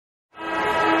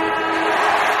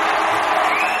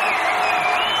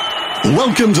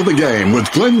Welcome to the game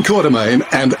with Glenn Quartermain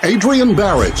and Adrian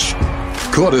Barrich.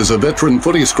 Quarter's a veteran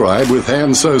footy scribe with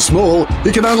hands so small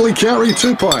he can only carry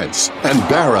 2 pints. And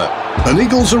Barra, an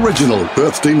Eagles original,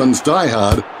 Perth Demons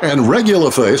diehard, and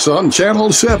regular face on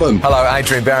Channel 7. Hello,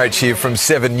 Adrian Barrich here from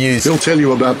 7 News. He'll tell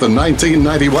you about the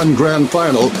 1991 Grand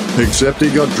Final, except he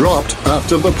got dropped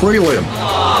after the prelim.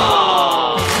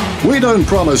 We don't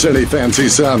promise any fancy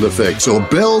sound effects or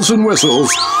bells and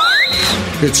whistles.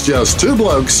 It's just two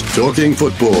blokes talking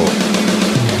football.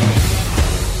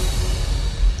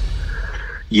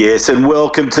 Yes, and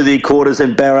welcome to the Quarters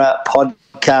and Barra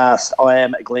podcast. I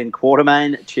am Glenn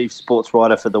Quartermain, Chief Sports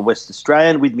Writer for the West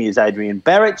Australian. With me is Adrian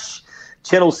Barrich,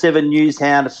 Channel 7 News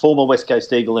Hound, former West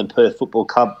Coast Eagle and Perth Football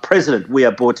Club President. We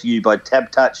are brought to you by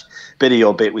Tab Touch. Better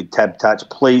your bet with Tab Touch.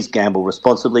 Please gamble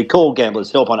responsibly. Call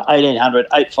Gamblers Help on 1800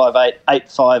 858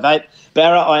 858.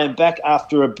 Barra, I am back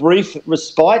after a brief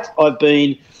respite. I've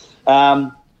been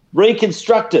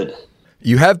reconstructed.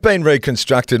 You have been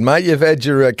reconstructed, mate. You've had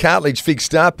your cartilage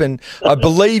fixed up, and I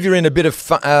believe you're in a bit of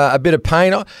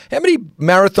pain. How many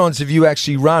marathons have you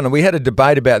actually run? And we had a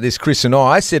debate about this, Chris and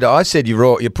I. I said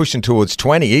you're pushing towards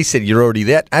 20. He said you're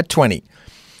already at 20.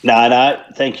 No,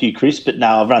 thank you, Chris, but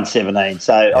no, I've run 17.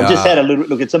 So I've just had a little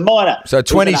look. It's a minor. So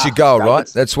 20 is your goal, right?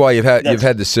 That's why you've had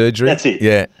the surgery. That's it.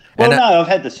 Yeah. Well, no, I've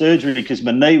had the surgery because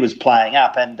my knee was playing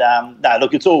up, and no,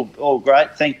 look, it's all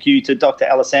great. Thank you to Dr.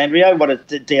 Alessandro. What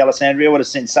a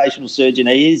sensational surgeon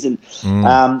he is, and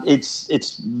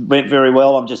it's went very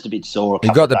well. I'm just a bit sore a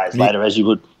couple of days later, as you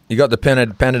would. You got the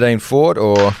Panadine for it,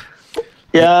 or?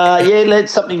 Yeah,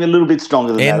 let's something a little bit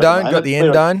stronger than Endone, that. got the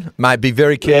Endone? Mate, be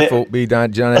very careful. Yeah.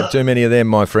 Don't have too many of them,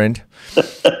 my friend. No,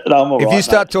 I'm all if right, you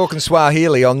start talking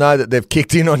Swahili, I'll know that they've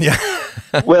kicked in on you.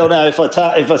 Well, no, if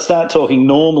I start talking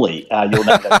normally, you'll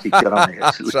know they've kicked in on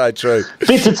me. So true.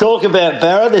 Bit to talk about,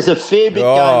 Barra. There's a fair bit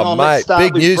going on. Mate, Let's start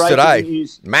big with news today.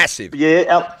 News. Massive.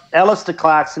 Yeah, Alastair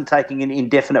Clarkson taking an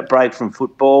indefinite break from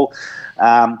football.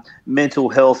 Mental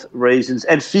health reasons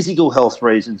and physical health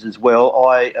reasons as well.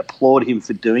 I applaud him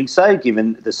for doing so,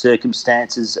 given the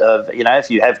circumstances of,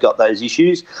 if you have got those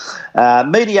issues.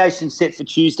 Mediation set for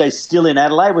Tuesday, still in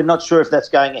Adelaide. We're not sure if that's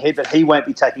going ahead, but he won't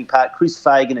be taking part. Chris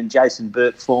Fagan and Jason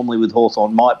Burke, formerly with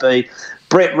Hawthorn, might be.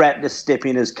 Brett Ratner step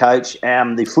in as coach.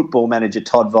 The football manager,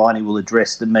 Todd Viney, will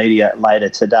address the media later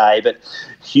today. But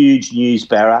huge news,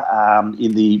 Barra,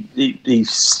 in the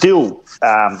still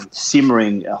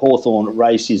simmering Hawthorn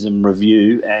racism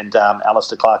review and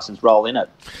Alastair Clarkson's role in it.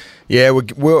 Yeah,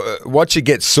 we'll watch it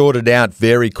get sorted out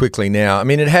very quickly now. I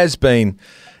mean, it has been...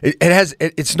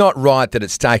 It's not right that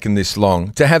it's taken this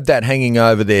long to have that hanging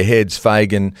over their heads,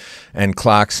 Fagan and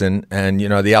Clarkson, and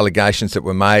the allegations that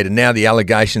were made, and now the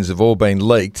allegations have all been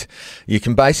leaked. You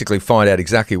can basically find out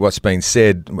exactly what's been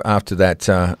said after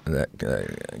that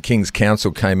King's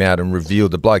Counsel came out and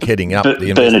revealed the bloke heading up.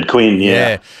 Bernard Quinn,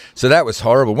 yeah. So that was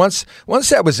horrible. Once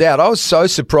that was out, I was so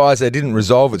surprised they didn't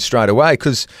resolve it straight away,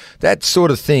 because that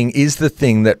sort of thing is the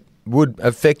thing that would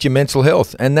affect your mental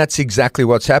health, and that's exactly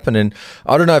what's happened. And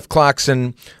I don't know if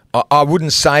Clarkson, I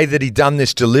wouldn't say that he'd done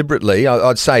this deliberately.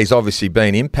 I'd say he's obviously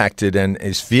been impacted and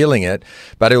is feeling it,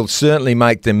 but it'll certainly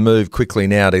make them move quickly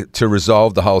now to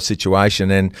resolve the whole situation.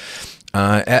 And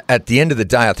at the end of the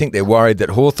day, I think they're worried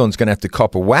that Hawthorn's going to have to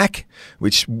cop a whack,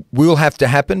 which will have to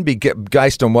happen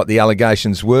based on what the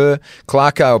allegations were.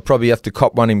 Clarko will probably have to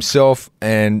cop one himself,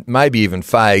 and maybe even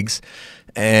Fags.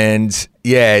 And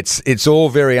yeah, it's all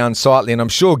very unsightly, and I'm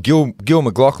sure Gil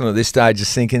McLaughlin at this stage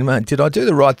is thinking, mate, did I do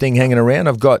the right thing hanging around?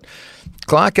 I've got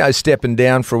Clarko stepping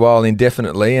down for a while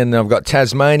indefinitely, and I've got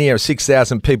Tasmania,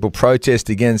 6,000 people protest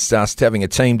against us having a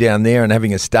team down there and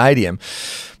having a stadium.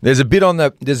 There's a bit on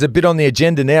the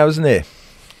agenda now, isn't there?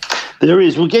 There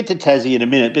is. We'll get to Tassie in a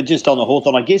minute, but just on the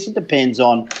Hawthorn, I guess it depends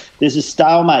on. There's a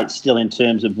stalemate still in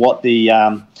terms of what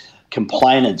the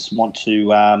complainants want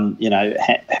to,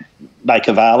 make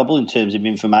available in terms of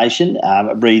information,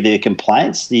 read their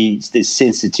complaints. There's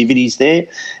sensitivities there,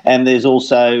 and there's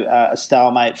also a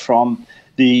stalemate from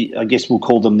I guess we'll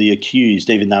call them the accused,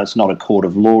 even though it's not a court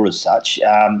of law as such,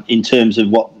 in terms of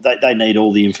what they need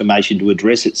all the information to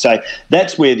address it. So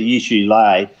that's where the issue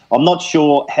lay. I'm not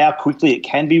sure how quickly it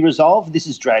can be resolved. This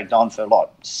has dragged on for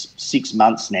 6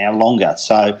 months now, longer.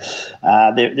 So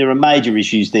there are major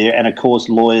issues there. And, of course,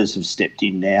 lawyers have stepped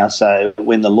in now. So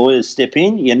when the lawyers step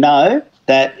in,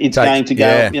 that it's going to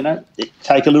go,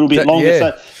 take a little bit longer. Yeah.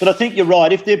 So, but I think you're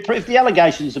right. If the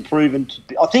allegations are proven,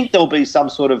 I think there'll be some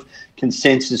sort of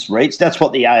consensus reached. That's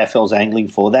what the AFL's angling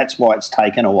for. That's why it's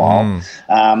taken a while.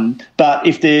 But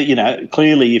if there,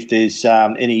 clearly, if there's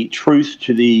any truth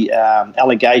to the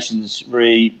allegations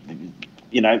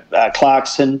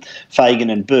Clarkson, Fagan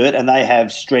and Burt, and they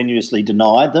have strenuously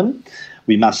denied them.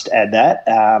 We must add that.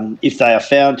 If they are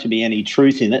found to be any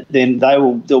truth in it, then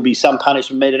there'll be some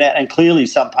punishment meted out, and clearly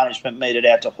some punishment meted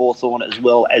out to Hawthorn as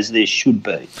well, as there should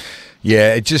be.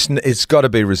 Yeah, it's got to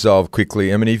be resolved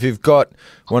quickly. I mean, if you've got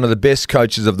one of the best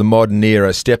coaches of the modern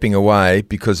era stepping away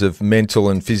because of mental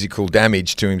and physical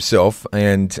damage to himself,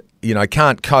 and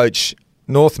can't coach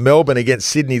North Melbourne against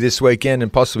Sydney this weekend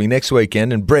and possibly next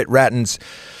weekend, and Brett Ratton's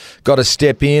got to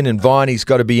step in, and Viney's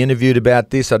got to be interviewed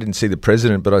about this. I didn't see the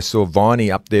president, but I saw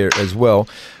Viney up there as well.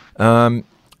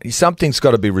 Something's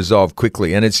got to be resolved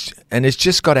quickly, and it's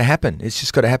just got to happen. It's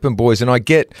just got to happen, boys. And I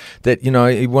get that you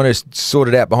want to sort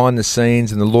it out behind the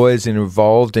scenes, and the lawyers are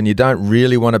involved, and you don't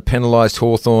really want to penalise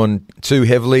Hawthorn too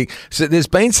heavily. So there's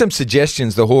been some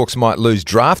suggestions the Hawks might lose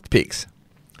draft picks.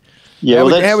 Yeah,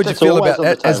 how would you feel about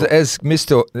that as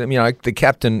Mr.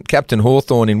 The Captain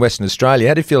Hawthorn in Western Australia?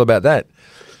 How do you feel about that?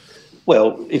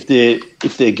 Well, if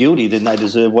they're guilty, then they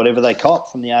deserve whatever they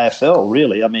cop from the AFL.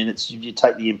 Really, I mean, you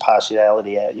take the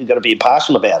impartiality out. You've got to be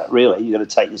impartial about it. Really, you've got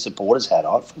to take your supporters' hat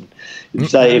off.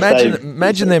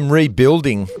 Imagine them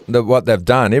rebuilding what they've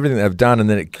done, everything they've done, and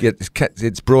then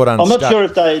it's brought unstuck.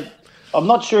 I'm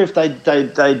not sure if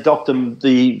they docked them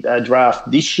the draft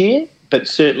this year. But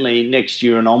certainly next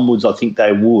year and onwards, I think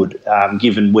they would,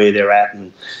 given where they're at,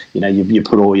 and you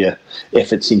put all your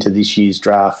efforts into this year's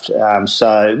draft.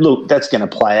 So look, that's going to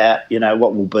play out.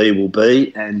 What will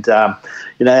be, and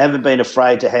they haven't been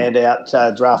afraid to hand out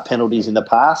draft penalties in the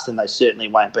past, and they certainly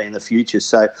won't be in the future.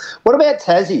 So, what about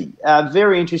Tassie?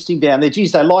 Very interesting down there.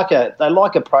 Geez, they like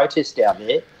a protest down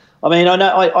there. I mean,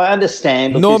 I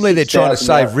understand. Normally they're trying to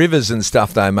save rivers and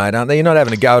stuff, though, mate, aren't they? You're not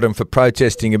having to go at them for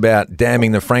protesting about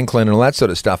damming the Franklin and all that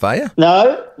sort of stuff, are you?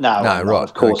 No, right,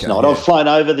 of course not. Yeah. I've flown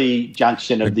over the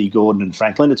junction of the Gordon and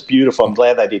Franklin. It's beautiful. I'm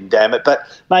glad they didn't dam it. But,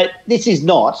 mate, this is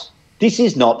not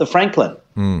the Franklin.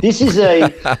 This is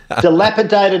a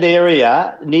dilapidated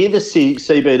area near the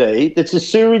CBD that's a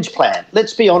sewerage plant.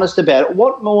 Let's be honest about it.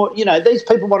 What more, these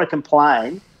people want to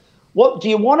complain. What do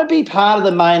you want to be part of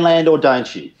the mainland, or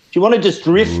don't you? Do you want to just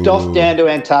drift off down to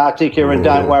Antarctica and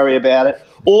don't worry about it?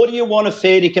 Or do you want a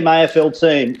fair dinkum AFL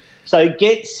team? So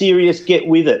get serious, get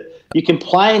with it. You're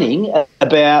complaining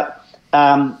about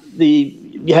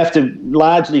you have to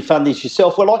largely fund this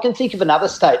yourself. Well, I can think of another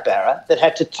state, Barra, that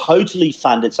had to totally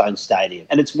fund its own stadium,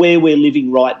 and it's where we're living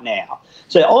right now.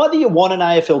 So either you want an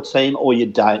AFL team or you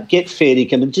don't. Get fair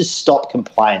dinkum and just stop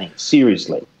complaining,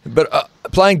 seriously. But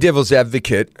playing devil's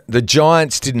advocate, the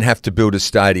Giants didn't have to build a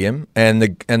stadium, and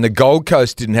the Gold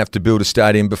Coast didn't have to build a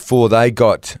stadium before they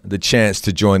got the chance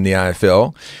to join the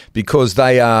AFL, because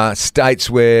they are states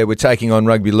where we're taking on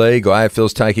rugby league, or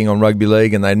AFL's taking on rugby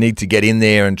league, and they need to get in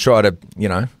there and try to,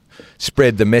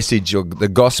 spread the message or the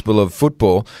gospel of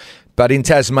football. But in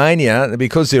Tasmania,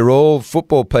 because they're all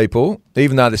football people,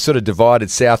 even though they're sort of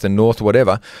divided south and north or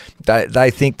whatever,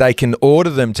 they think they can order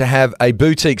them to have a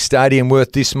boutique stadium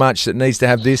worth this much that needs to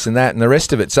have this and that and the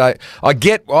rest of it. So I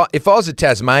get, if I was a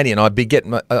Tasmanian, I'd be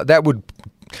getting that would.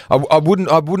 I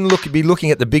wouldn't be looking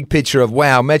at the big picture of,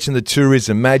 wow, imagine the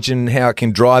tourism, imagine how it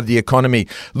can drive the economy.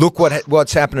 Look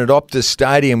what's happened at Optus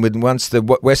Stadium once the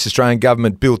West Australian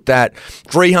government built that.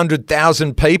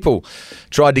 300,000 people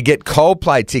tried to get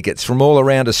Coldplay tickets from all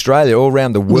around Australia, all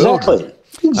around the world.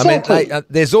 Exactly. I mean,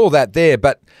 there's all that there,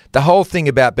 but the whole thing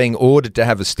about being ordered to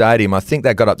have a stadium, I think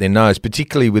they got up their nose,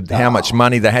 particularly with how much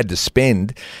money they had to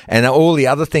spend and all the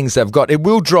other things they've got. It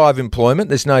will drive employment,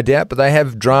 there's no doubt, but they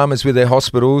have dramas with their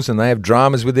hospitals, and they have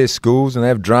dramas with their schools, and they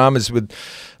have dramas with...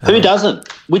 Who doesn't?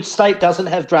 Which state doesn't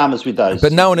have dramas with those?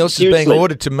 But no one else is being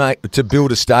ordered to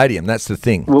build a stadium. That's the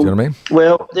thing. Well, do you know what I mean?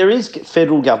 Well, there is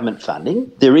federal government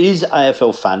funding. There is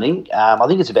AFL funding. I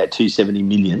think it's about $270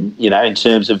 million, in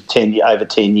terms of over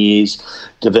 10 years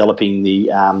developing the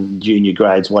junior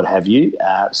grades, what have you.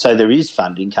 So there is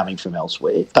funding coming from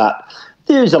elsewhere. But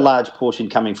there is a large portion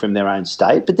coming from their own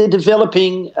state. But they're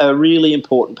developing a really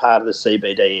important part of the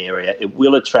CBD area. It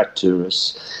will attract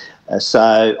tourists.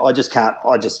 So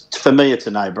for me, it's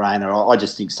a no-brainer. I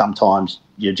just think sometimes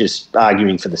you're just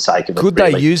arguing for the sake of it. Could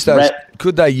they use those?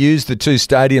 Could they use the two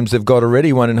stadiums they've got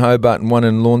already, one in Hobart and one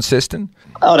in Launceston?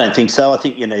 I don't think so. I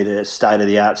think you need a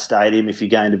state-of-the-art stadium if you're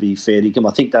going to be fair dinkum.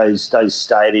 I think those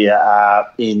stadia are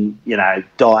in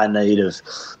dire need of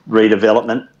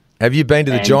redevelopment. Have you been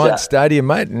to the Giants Stadium,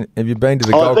 mate? Have you been to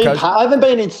the Gold Coast? I haven't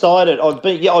been inside it.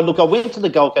 I went to the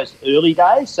Gold Coast early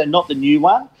days, so not the new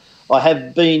one. I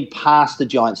have been past the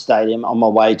Giant Stadium on my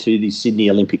way to the Sydney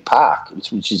Olympic Park,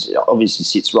 which is obviously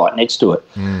sits right next to it.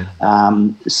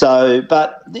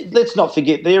 But let's not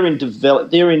forget they're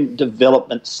in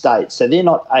development states, so they're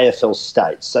not AFL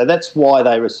states. So that's why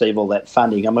they receive all that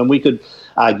funding. I mean, we could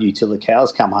argue till the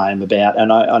cows come home about,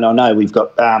 and I know we've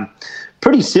got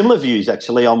pretty similar views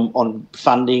actually on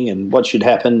funding and what should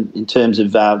happen in terms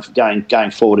of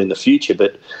going forward in the future,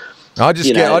 but. I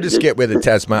just get where the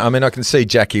Tasman. I mean, I can see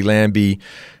Jackie Lambie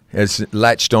has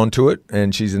latched onto it,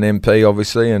 and she's an MP,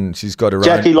 obviously, and she's got her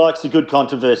Jackie likes a good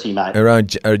controversy, mate. Her own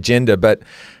agenda, but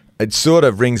it sort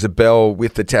of rings a bell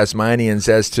with the Tasmanians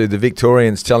as to the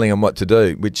Victorians telling them what to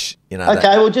do, which,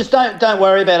 Okay, well, just don't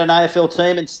worry about an AFL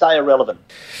team and stay irrelevant.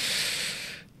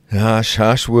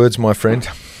 Harsh words, my friend.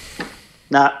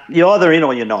 No, you're either in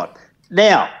or you're not.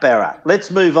 Now, Barra,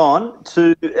 let's move on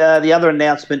to the other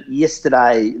announcement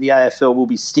yesterday. The AFL will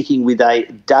be sticking with a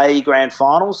day grand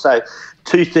final, so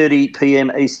 2:30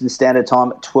 p.m. Eastern Standard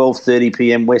Time, 12:30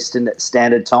 p.m. Western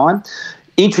Standard Time.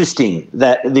 Interesting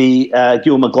that the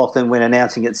Gil McLachlan, when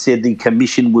announcing it, said the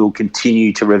commission will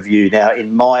continue to review. Now,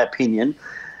 in my opinion,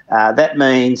 that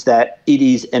means that it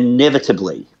is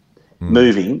inevitably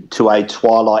moving to a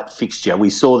twilight fixture.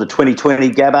 We saw the 2020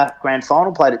 Gabba grand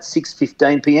final played at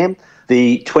 6:15 p.m.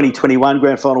 The 2021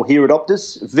 grand final here at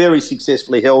Optus, very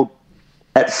successfully held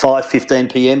at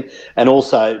 5:15 p.m. And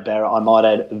also, Barra, I might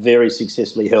add, very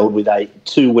successfully held with a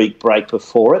 2-week break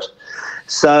before it.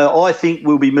 So I think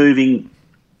we'll be moving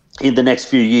in the next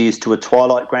few years to a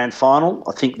twilight grand final.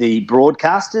 I think the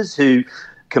broadcasters who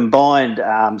combined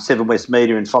Seven West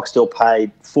Media and Foxtel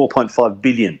paid $4.5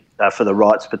 billion for the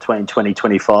rights between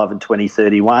 2025 and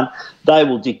 2031. They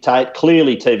will dictate.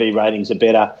 Clearly, TV ratings are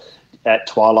better at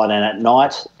twilight and at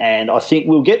night, and I think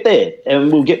we'll get there,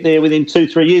 and we'll get there within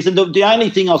 2-3 years. And the only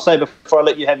thing I'll say before I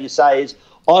let you have your say is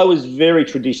I was very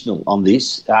traditional on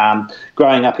this,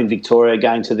 growing up in Victoria,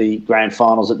 going to the grand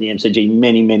finals at the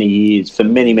MCG for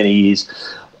many years.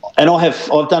 And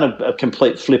I've done a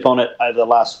complete flip on it over the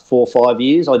last 4 or 5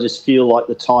 years. I just feel like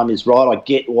the time is right. I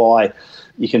get why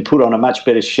you can put on a much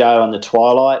better show on the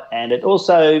twilight, and it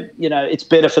also, it's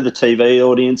better for the TV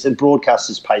audience, and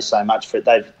broadcasters pay so much for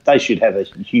it. They should have a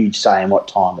huge say in what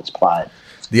time it's played.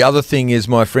 The other thing is,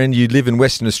 my friend, you live in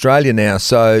Western Australia now,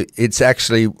 so it's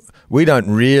actually, we don't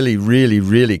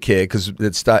really care because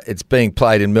it's being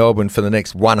played in Melbourne for the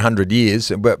next 100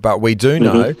 years, but we do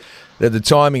know that the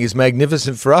timing is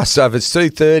magnificent for us. So if it's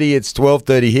 2:30, it's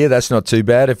 12:30 here. That's not too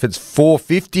bad. If it's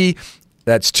 4:50,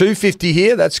 that's 2:50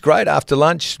 here. That's great. After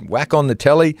lunch, whack on the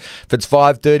telly. If it's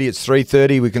 5:30, it's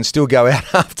 3:30. We can still go out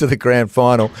after the grand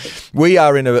final. We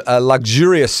are in a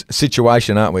luxurious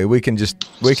situation, aren't we? We can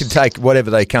take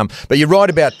whatever they come. But you're right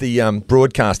about the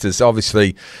broadcasters.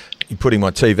 Obviously, putting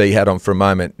my TV hat on for a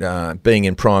moment, being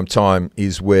in prime time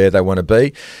is where they want to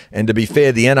be. And to be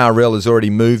fair, the NRL has already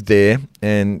moved there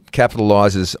and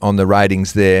capitalises on the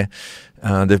ratings there.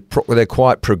 They're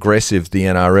quite progressive, the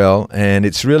NRL, and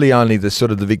it's really only the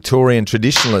sort of the Victorian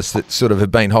traditionalists that sort of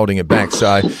have been holding it back.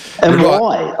 So, and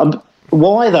why?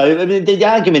 Why though? I mean, the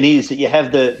argument is that you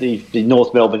have the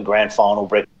North Melbourne Grand Final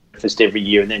breakfast every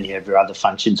year, and then you have your other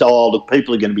functions. Oh, look,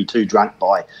 people are going to be too drunk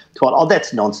by 12. Oh,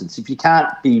 that's nonsense. If you can't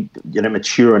be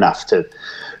mature enough to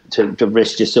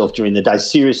rest yourself during the day.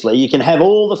 Seriously, you can have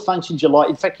all the functions you like.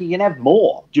 In fact, you can have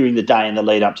more during the day in the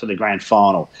lead up to the grand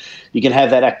final. You can have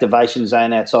that activation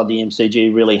zone outside the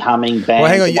MCG really humming, bang. Well,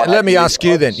 hang on. Let me ask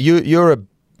you then. You're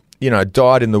a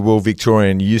dyed-in-the-wool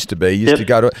Victorian. You used to be.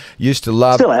 Used to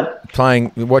love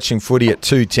watching footy at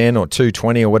 2:10 or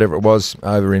 2:20 or whatever it was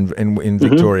over in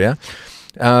Victoria.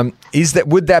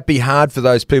 Would that be hard for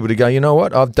those people to go, you know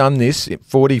what, I've done this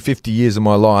 40, 50 years of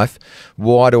my life.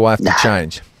 Why do I have to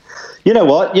change? You know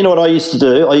what I used to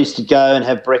do? I used to go and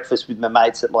have breakfast with my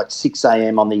mates at like 6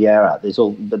 a.m. on the Yarra. There's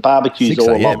all the barbecues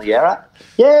all along the Yarra.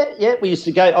 Yeah, we used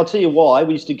to go. I'll tell you why.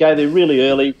 We used to go there really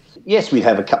early. Yes, we'd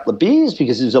have a couple of beers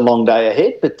because it was a long day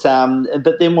ahead. But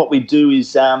then what we'd do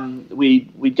is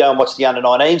we'd go and watch the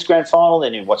under-19s grand final,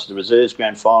 then you'd watch the reserves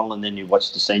grand final, and then you'd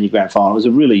watch the senior grand final. It was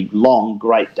a really long,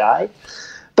 great day.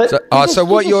 But so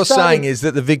what you're saying is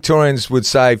that the Victorians would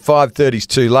say 5:30 is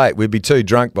too late. We'd be too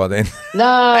drunk by then. No,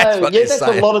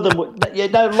 a lot of them would.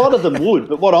 A lot of them would.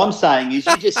 But what I'm saying is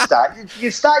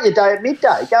you start your day at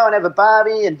midday. Go and have a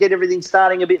barbie and get everything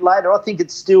starting a bit later. I think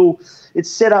it's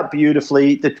set up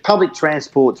beautifully. The public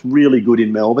transport's really good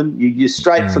in Melbourne. You're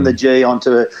straight from the G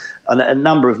onto a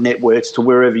number of networks to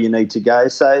wherever you need to go.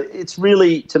 So it's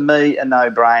really, to me, a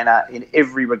no-brainer in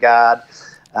every regard.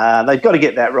 They've got to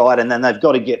get that right, and then they've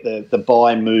got to get the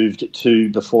bye moved to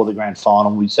before the grand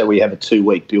final, so we have a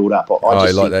 2-week build-up.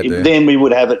 Then we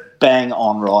would have it bang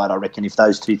on right, I reckon, if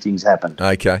those two things happen.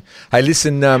 Okay. Hey,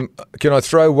 listen, can I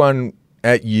throw one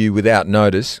at you without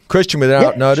notice? Question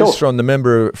without notice from the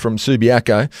member from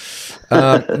Subiaco.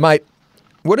 Mate,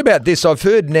 what about this? I've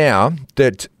heard now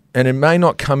that, and it may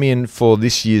not come in for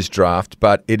this year's draft,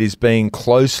 but it is being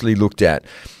closely looked at,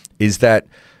 is that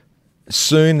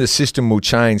soon the system will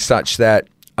change such that,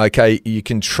 okay, you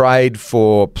can trade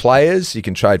for players, you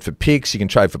can trade for picks, you can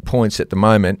trade for points at the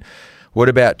moment. What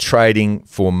about trading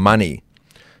for money?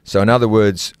 So in other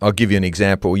words, I'll give you an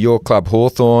example. Your club,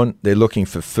 Hawthorn, they're looking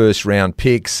for first-round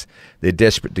picks. They're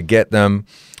desperate to get them.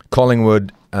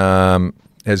 Collingwood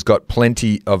has got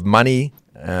plenty of money.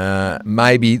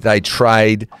 Maybe they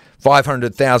trade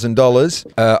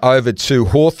 $500,000 over to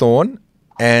Hawthorn,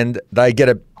 and they get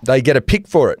a pick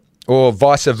for it. Or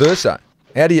vice versa.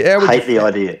 Hate the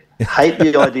idea. Hate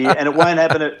the idea, and it won't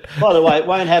happen by the way, it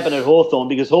won't happen at Hawthorn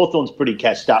because Hawthorn's pretty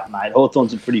cashed up, mate.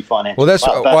 Hawthorn's a pretty financial.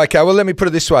 Well, okay. Well, let me put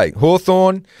it this way: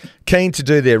 Hawthorn keen to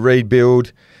do their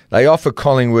rebuild. They offer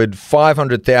Collingwood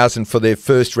 $500,000 for their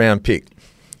first round pick.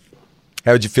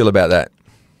 How would you feel about that?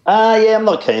 I'm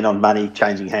not keen on money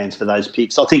changing hands for those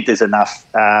picks. I think there's enough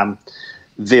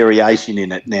variation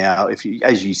in it now. If you,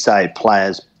 as you say,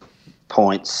 players.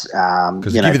 Points,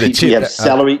 you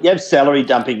have salary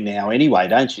dumping now anyway,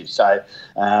 don't you? So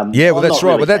that's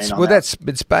right. Really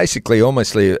it's basically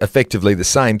almost effectively the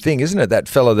same thing, isn't it? That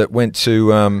fella that went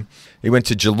to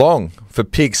Geelong for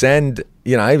picks and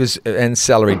and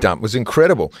salary dump was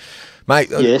incredible, mate.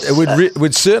 Yes, it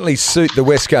would certainly suit the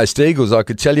West Coast Eagles. I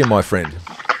could tell you, my friend.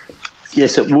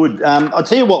 Yes, it would. I'll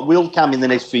tell you what will come in the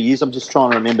next few years. I'm just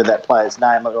trying to remember that player's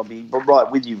name. I'll be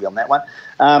right with you on that one.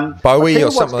 Bowie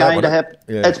or something like that.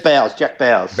 It's Bowers, Jack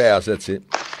Bowers. Bowers, that's it.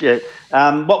 Yeah.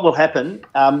 What will happen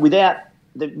without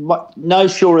no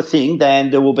surer thing than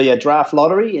there will be a draft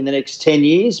lottery in the next 10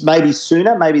 years, maybe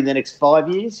sooner, maybe the next 5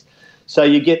 years. So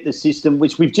you get the system,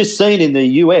 which we've just seen in the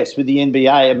US with the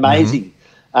NBA, amazing.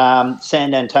 Mm-hmm.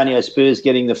 San Antonio Spurs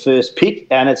getting the first pick,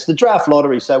 and it's the draft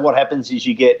lottery. So what happens is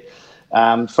you get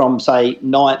from, say,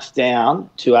 9th down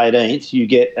to 18th, you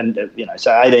get, so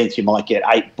 18th you might get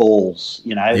 8 balls,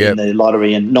 in the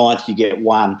lottery, and 9th you get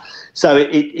 1. So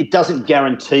it doesn't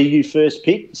guarantee you first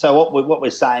pick. So what we're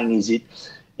saying is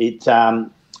it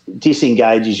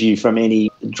disengages you from any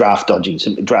draft dodging,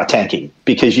 draft tanking,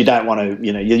 because you don't want to,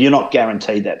 you're not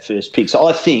guaranteed that first pick. So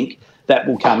I think that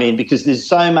will come in because there's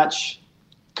so much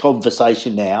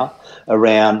conversation now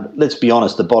around, let's be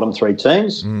honest, the bottom 3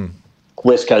 teams.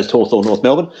 West Coast, Hawthorn, North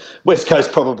Melbourne. West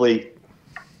Coast probably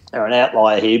are an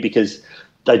outlier here because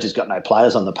they just got no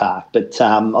players on the park. But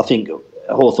I think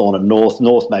Hawthorn and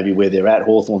North may be where they're at.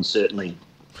 Hawthorn certainly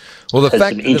has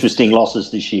some interesting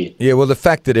losses this year. Yeah, well, the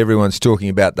fact that everyone's talking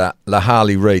about the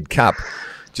Harley Reid Cup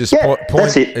just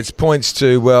points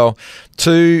to,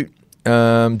 two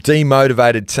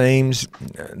demotivated teams,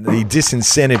 the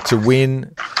disincentive to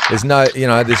win. There's no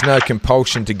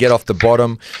compulsion to get off the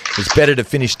bottom. It's better to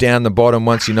finish down the bottom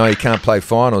once you know you can't play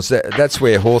finals. That's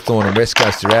where Hawthorn and West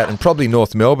Coast are at, and probably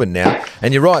North Melbourne now.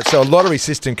 And you're right, so a lottery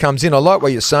system comes in. I like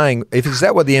what you're saying. Is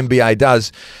that what the NBA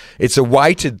does? It's a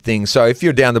weighted thing. So if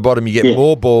you're down the bottom, you get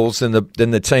more balls than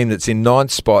the team that's in 9th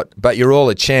spot, but you're all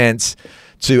a chance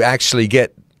to actually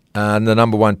get the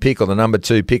number 1 pick or the number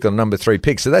 2 pick or the number 3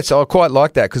 pick. So I quite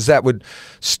like that because that would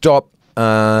stop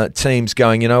teams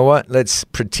going, you know what, let's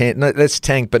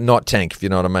tank but not tank, if you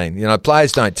know what I mean.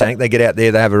 Players don't tank. They get out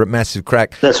there, they have a massive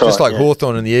crack. That's just right, like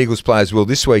Hawthorn and the Eagles players will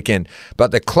this weekend.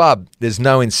 But the club, there's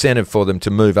no incentive for them to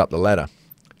move up the ladder.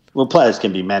 Well, players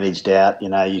can be managed out.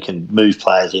 You can move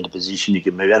players into position. You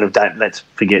can move out. Let's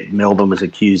forget Melbourne was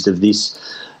accused of this.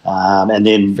 And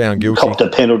then copped a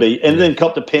penalty,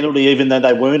 even though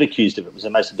they weren't accused of it. It was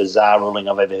the most bizarre ruling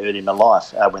I've ever heard in my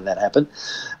life when that happened.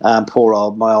 My poor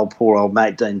old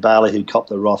mate Dean Barra, who copped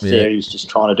the wrath there. He was just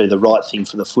trying to do the right thing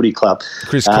for the footy club.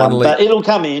 Chris Connolly. But it'll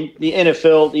come in. The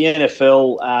NFL,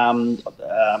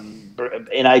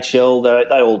 NHL,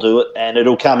 they all do it, and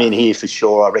it'll come in here for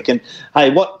sure, I reckon.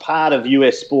 Hey, what part of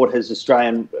US sport has the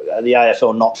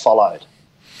AFL not followed?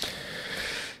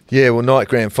 Yeah, well, night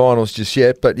grand finals just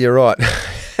yet, but you're right.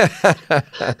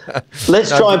 Let's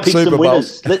try and pick some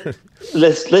winners. That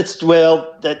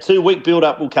 2-week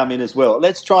build-up will come in as well.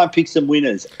 Let's try and pick some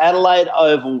winners. Adelaide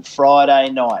Oval,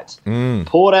 Friday night.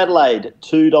 Port Adelaide,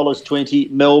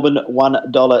 $2.20. Melbourne,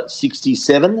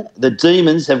 $1.67. The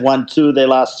Demons have won 2 of their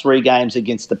last 3 games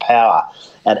against the Power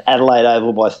at Adelaide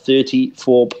Oval by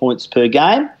 34 points per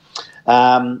game.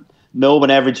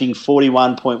 Melbourne averaging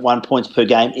 41.1 points per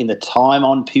game in the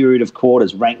time-on period of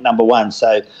quarters, ranked number 1.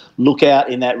 So look out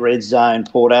in that red zone,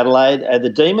 Port Adelaide. The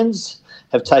Demons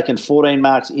have taken 14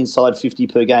 marks inside 50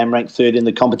 per game, ranked third in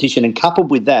the competition. And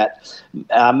coupled with that,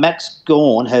 Max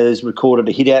Gawn has recorded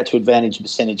a hit-out to advantage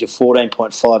percentage of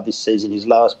 14.5 this season, his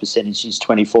lowest percentage since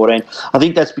 2014. I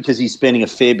think that's because he's spending a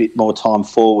fair bit more time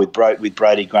forward with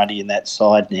Brodie Grundy in that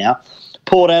side now.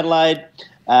 Port Adelaide,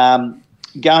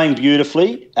 going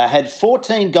beautifully. Had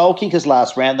 14 goal kickers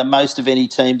last round, the most of any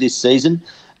team this season.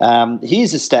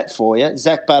 Here's a stat for you.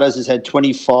 Zach Butters has had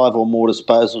 25 or more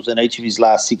disposals in each of his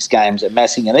last 6 games,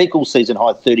 amassing an equal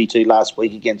season-high 32 last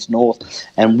week against North.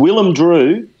 And Willem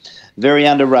Drew, very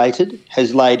underrated,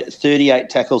 has laid 38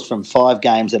 tackles from 5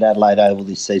 games at Adelaide Oval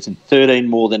this season, 13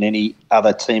 more than any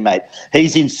other teammate.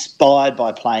 He's inspired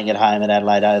by playing at home at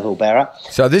Adelaide Oval, Barra.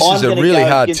 So this is a really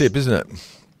hard tip, isn't it?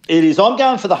 It is. I'm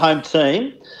going for the home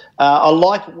team. I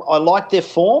like their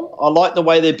form. I like the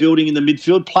way they're building in the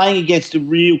midfield, playing against a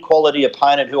real quality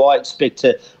opponent who I expect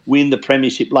to win the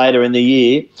premiership later in the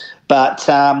year. But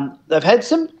they've had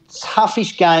some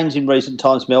toughish games in recent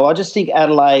times, Mel. I just think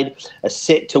Adelaide are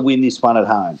set to win this one at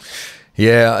home.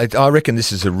 Yeah, I reckon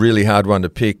this is a really hard one to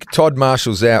pick. Todd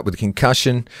Marshall's out with a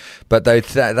concussion, but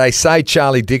they say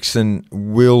Charlie Dixon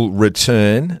will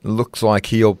return. Looks like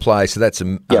he'll play, so that's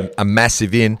a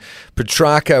massive in.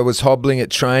 Petrarca was hobbling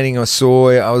at training, I saw.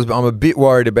 I'm a bit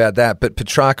worried about that, but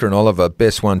Petrarca and Oliver,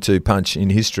 best 1-2 punch in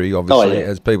history, obviously,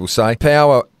 as people say.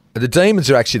 Power, the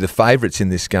Demons are actually the favourites in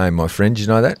this game, my friend. Do you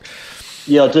know that?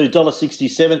 Yeah, I do.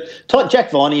 $1.67. Jack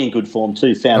Viney in good form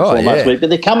too, found form last week. But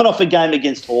they're coming off a game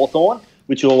against Hawthorn,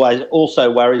 which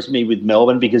also worries me with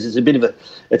Melbourne because it's a bit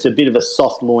of a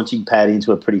soft launching pad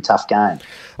into a pretty tough game.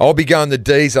 I'll be going the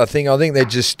D's, I think. I think they're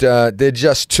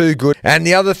just too good. And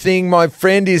the other thing, my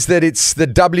friend, is that it's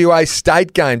the WA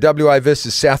state game, WA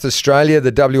versus South Australia,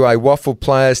 the WA Waffle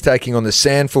players taking on the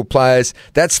Sandful players.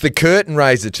 That's the curtain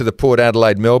raiser to the Port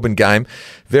Adelaide-Melbourne game.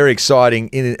 Very exciting.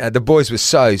 The boys were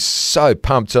so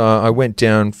pumped. I went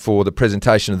down for the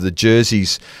presentation of the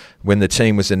jerseys when the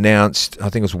team was announced. I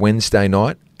think it was Wednesday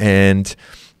night, and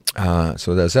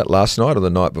so was that last night or the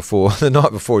night before? The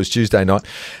night before was Tuesday night.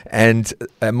 And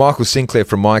Michael Sinclair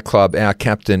from my club, our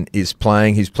captain, is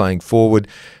playing. He's playing forward.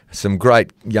 Some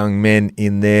great young men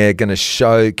in there going to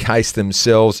showcase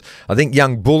themselves. I think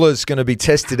young Buller's going to be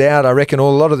tested out. I reckon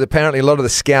apparently a lot of the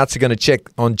scouts are going to check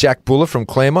on Jack Buller from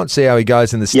Claremont, see how he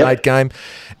goes in the state game.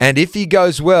 And if he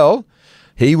goes well,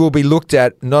 he will be looked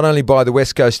at not only by the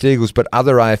West Coast Eagles but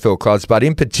other AFL clubs, but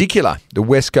in particular the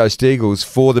West Coast Eagles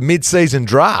for the mid-season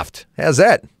draft. How's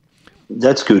that?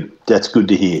 That's good. That's good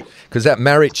to hear. Because that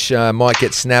Marich might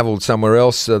get snavelled somewhere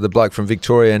else, the bloke from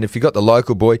Victoria. And if you got the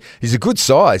local boy, he's a good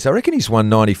size. I reckon he's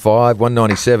 195,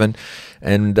 197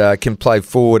 and can play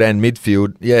forward and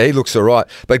midfield. Yeah, he looks all right.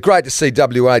 But great to see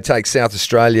WA take South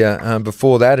Australia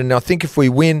before that. And I think if we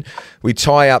win, we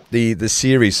tie up the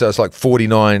series. So it's like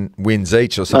 49 wins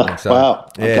each or something. Wow.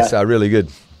 Yeah, so really good.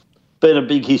 Been a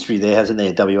big history there, hasn't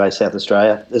there, WA South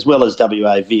Australia, as well as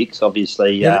WA Vics,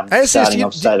 obviously, starting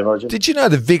off State of Origin. Did you know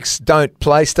the Vics don't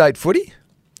play state footy?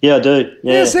 Yeah, I do.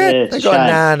 Yeah, they go,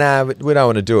 nah, we don't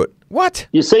want to do it. What?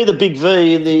 You see the big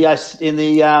V in the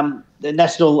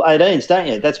national 18s, don't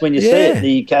you? That's when you see it,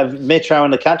 the metro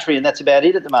in the country, and that's about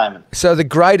it at the moment. So the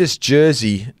greatest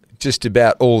jersey just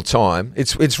about all time,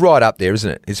 it's right up there,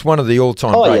 isn't it? It's one of the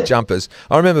all-time great jumpers.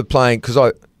 I remember playing, because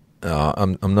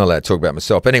I'm not allowed to talk about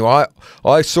myself. Anyway,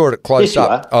 I saw it close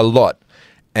up a lot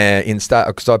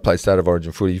because I played State of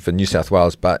Origin footy for New South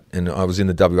Wales, and I was in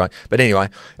the WA. But anyway,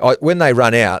 when they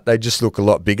run out, they just look a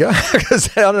lot bigger because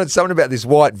I don't know, something about this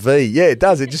white V. Yeah, it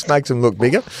does. It just makes them look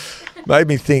bigger. Made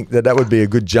me think that would be a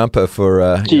good jumper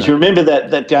for... Do you remember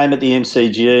that game at the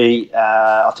MCG?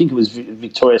 I think it was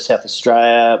Victoria, South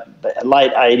Australia,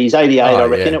 late 80s, 88, I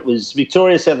reckon. It was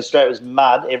Victoria, South Australia. It was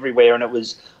mud everywhere, and it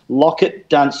was Lockett,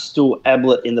 Dunstall,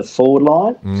 Ablett in the forward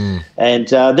line. And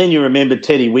then you remember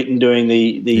Teddy Whitten doing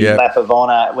the lap of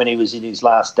honour when he was in his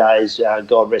last days,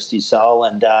 God rest his soul,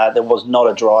 and there was not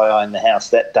a dry eye in the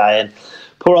house that day. And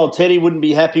poor old Teddy wouldn't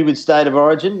be happy with State of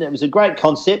Origin. It was a great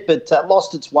concept, but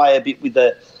lost its way a bit with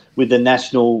the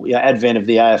national advent of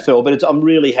the AFL. But I'm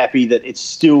really happy that it's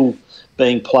still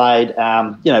being played,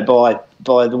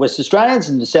 by the West Australians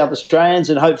and the South Australians,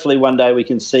 and hopefully one day we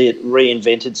can see it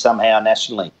reinvented somehow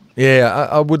nationally. Yeah,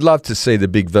 I would love to see the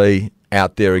big V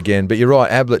out there again. But you're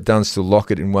right, Ablett, Dunstall,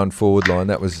 Lockett in one forward line.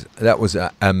 That was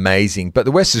amazing. But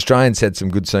the West Australians had some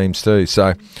good teams too.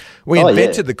 So we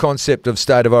invented the concept of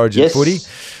State of Origin footy.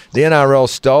 the NRL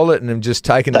stole it and have just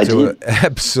taken it to an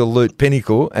absolute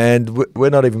pinnacle, and we're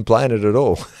not even playing it at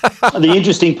all. The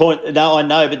interesting point, no, I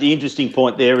know, but the interesting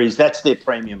point there is that's their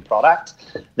premium product.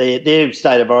 Their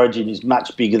state of origin is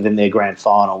much bigger than their grand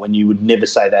final, when you would never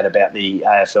say that about the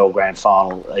AFL grand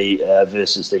final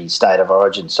versus the state of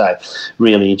origin. So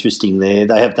really interesting there.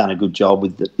 They have done a good job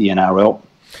with the NRL.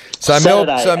 So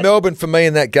Melbourne for me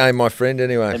in that game, my friend,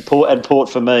 anyway. And Port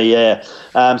for me, yeah.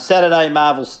 Saturday,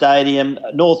 Marvel Stadium,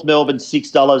 North Melbourne,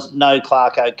 $6. No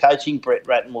Clarko coaching. Brett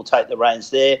Ratton will take the reins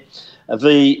there.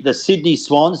 The Sydney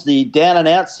Swans, the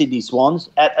down-and-out Sydney Swans,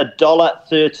 at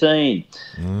 $1.13.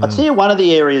 I'll tell you one of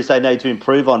the areas they need to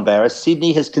improve on, Barra.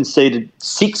 Sydney has conceded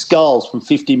 6 goals from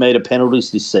 50-metre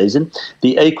penalties this season,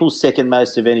 the equal second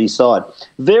most of any side.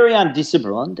 Very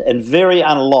undisciplined and very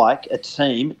unlike a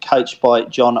team coached by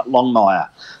John Longmire.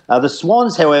 The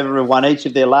Swans, however, have won each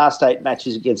of their last 8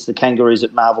 matches against the Kangaroos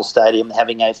at Marvel Stadium,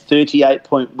 having a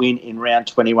 38-point win in round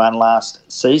 21 last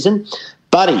season.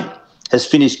 Buddy has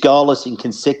finished goalless in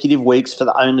consecutive weeks for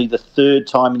only the 3rd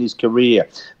time in his career,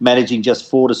 managing just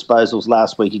 4 disposals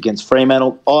last week against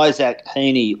Fremantle. Isaac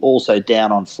Heaney also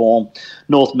down on form.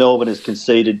 North Melbourne has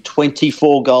conceded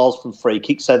 24 goals from free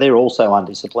kicks, so they're also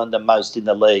undisciplined, the most in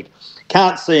the league.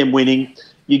 Can't see them winning.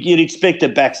 You'd expect a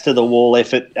backs-to-the-wall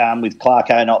effort with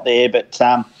Clarko not there, but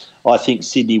I think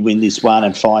Sydney win this one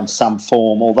and find some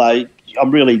form, although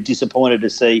I'm really disappointed to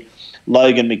see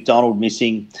Logan McDonald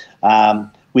missing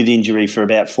with injury for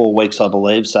about 4 weeks, I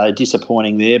believe. So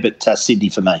disappointing there, but Sydney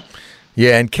for me.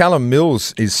 Yeah, and Callum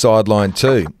Mills is sidelined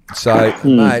too. So,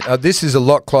 mate, this is a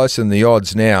lot closer than the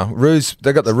odds now.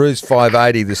 They got the Roos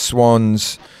 580, the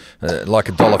Swans like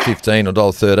 $1.15 or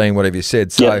 $1.13, whatever you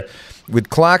said. So, with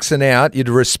Clarkson out,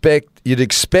 you'd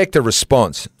expect a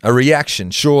response, a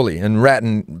reaction, surely, and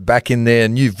Ratton back in there,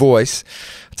 new voice.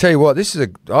 I tell you what,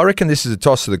 I reckon this is a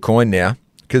toss of the coin now,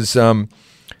 because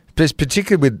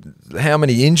particularly with how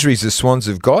many injuries the Swans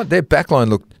have got, their backline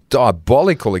looked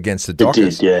diabolical against the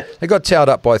Dockers. It did, yeah. They got towed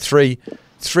up by three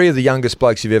of the youngest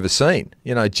blokes you've ever seen.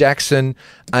 You know, Jackson,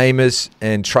 Amos,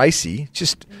 and Tracy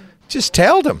just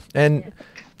towed them. And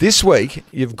this week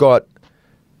you've got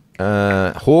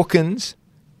Hawkins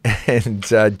and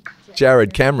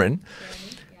Jared Cameron.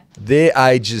 Their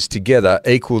ages together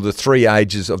equal the 3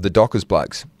 ages of the Dockers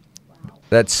blokes.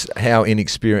 That's how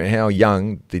inexperienced, how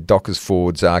young the Dockers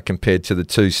forwards are compared to the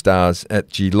 2 stars at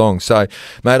Geelong. So,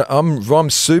 mate, I'm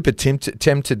super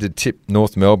tempted to tip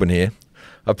North Melbourne here.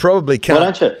 I probably can't.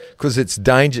 Why don't you? Because it's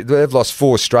danger. They've lost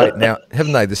 4 straight now,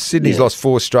 haven't they? The Sydney's lost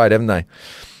 4 straight, haven't they?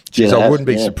 Jeez, I wouldn't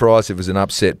be surprised if it was an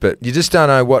upset, but you just don't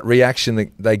know what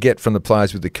reaction they get from the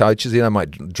players with the coaches. They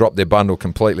might drop their bundle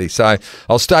completely. So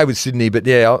I'll stay with Sydney, but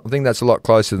yeah, I think that's a lot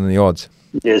closer than the odds.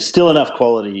 Yeah, still enough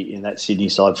quality in that Sydney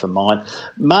side for mine.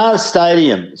 Mars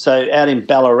Stadium, so out in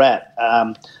Ballarat,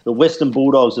 the Western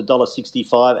Bulldogs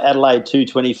 $1.65, Adelaide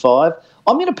 $2.25.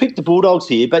 I'm going to pick the Bulldogs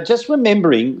here, but just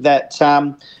remembering that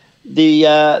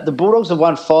the Bulldogs have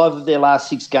won 5 of their last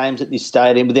 6 games at this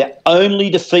stadium, with their only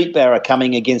defeat, Barra,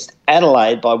 coming against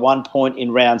Adelaide by 1 point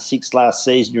in round 6 last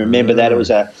season. You remember that it was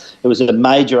a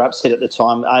major upset at the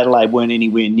time. Adelaide weren't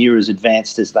anywhere near as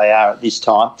advanced as they are at this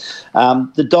time.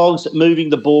 The Dogs moving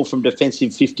the ball from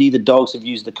defensive 50. The Dogs have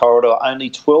used the corridor only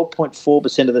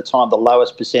 12.4% of the time, the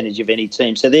lowest percentage of any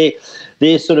team. So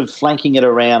they're sort of flanking it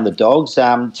around the Dogs.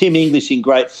 Tim English in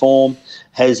great form.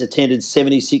 Has attended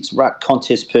 76 ruck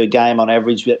contests per game on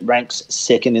average, that ranks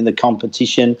 2nd in the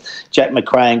competition. Jack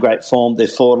McRae in great form. Their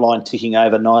forward line ticking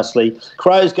over nicely.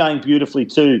 Crows going beautifully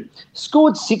too.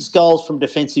 Scored 6 goals from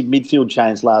defensive midfield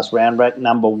chains last round, ranked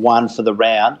number 1 for the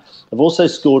round. They've also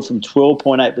scored from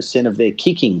 12.8% of their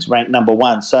kickings, ranked number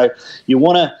 1. So you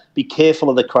want to be careful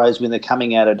of the Crows when they're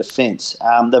coming out of defence.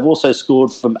 They've also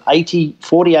scored from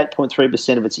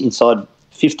 48.3% of its inside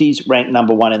 50s, ranked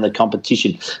number 1 in the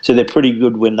competition. So they're pretty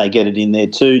good when they get it in there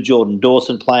too. Jordan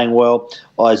Dawson playing well,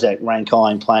 Isaac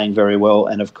Rankine playing very well,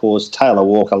 and of course Taylor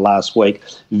Walker last week,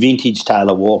 vintage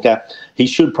Taylor Walker. He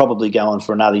should probably go on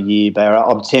for another year, Barra.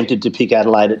 I'm tempted to pick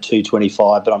Adelaide at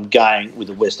 $2.25, but I'm going with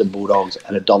the Western Bulldogs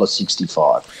at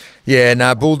 $1.65. Yeah,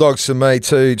 no, Bulldogs for me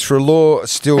too. Treloar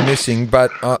still missing, but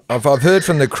I've heard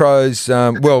from the Crows,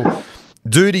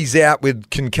 Duty's out with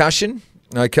concussion,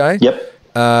 okay? Yep.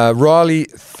 Riley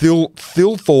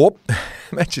Thilthorpe.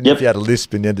 Imagine if you had a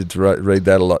lisp and you had to read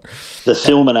that a lot. The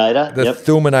Thilminator. The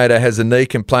Thilminator has a knee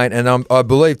complaint, and I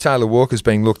believe Taylor Walker's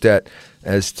being looked at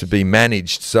as to be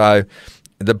managed. So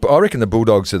I reckon the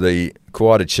Bulldogs are the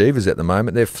quiet achievers at the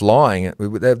moment. They're flying.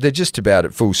 They're just about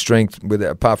at full strength,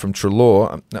 apart from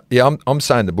Treloar. Yeah, I'm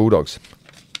saying the Bulldogs.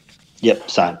 Yep,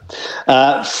 same.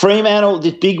 Fremantle,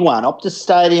 the big one, Optus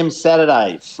Stadium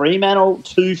Saturday. Fremantle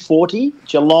 2.40,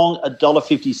 Geelong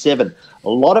 $1.57. A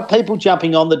lot of people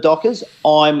jumping on the Dockers.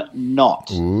 I'm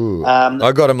not.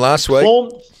 I got them last week.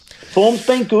 Form's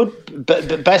been good,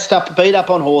 beat up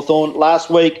on Hawthorn last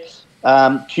week.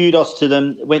 Kudos to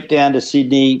them. Went to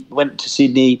Sydney,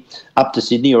 up to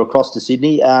Sydney or across to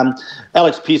Sydney.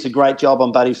 Alex Pearce, a great job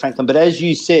on Buddy Franklin. But as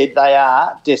you said, they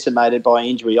are decimated by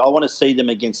injury. I want to see them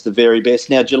against the very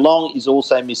best. Now, Geelong is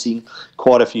also missing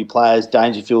quite a few players.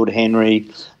 Dangerfield, Henry,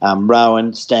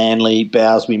 Rowan, Stanley,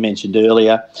 Bowes we mentioned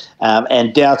earlier,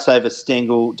 and doubts over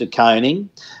Stengel, De Koning.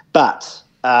 But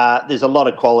there's a lot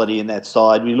of quality in that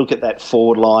side. We look at that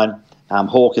forward line.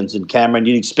 Hawkins and Cameron.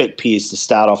 You'd expect Pearce to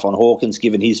start off on Hawkins,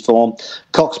 given his form.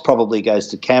 Cox probably goes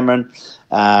to Cameron.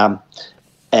 There's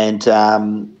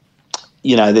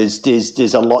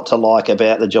a lot to like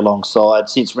about the Geelong side.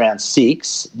 Since round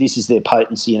 6, this is their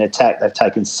potency in attack. They've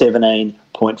taken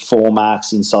 17.4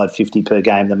 marks inside 50 per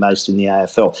game, the most in the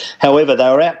AFL. However, they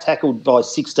were out-tackled by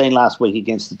 16 last week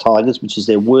against the Tigers, which is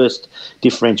their worst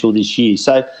differential this year.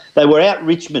 So they were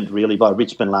out-Richmond, really, by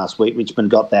Richmond last week. Richmond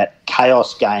got that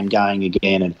chaos game going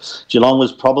again, and Geelong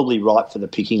was probably ripe for the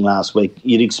picking last week.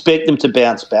 You'd expect them to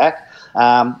bounce back.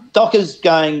 Dockers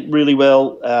going really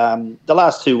well. The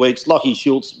last 2 weeks, Lachie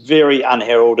Schultz, very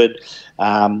unheralded.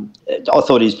 I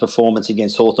thought his performance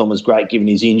against Hawthorn was great given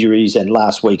his injuries, and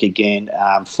last week again,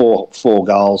 four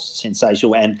goals,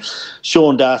 sensational. And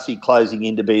Sean Darcy closing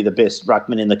in to be the best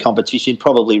ruckman in the competition,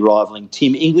 probably rivalling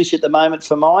Tim English at the moment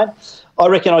for mine. I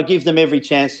reckon I give them every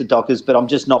chance to Dockers, but I'm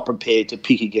just not prepared to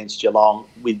pick against Geelong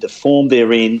with the form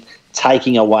they're in,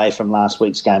 taking away from last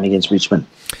week's game against Richmond.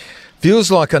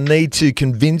 Feels like I need to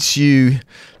convince you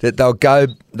that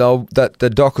that the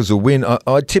Dockers will win.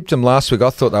 I tipped them last week.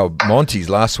 I thought they were Monty's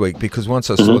last week because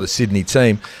once I saw the Sydney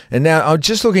team. And now I'm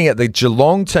just looking at the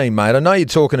Geelong team, mate. I know you're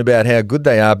talking about how good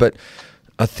they are, but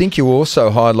I think you also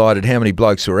highlighted how many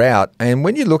blokes were out. And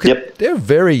when you look at they're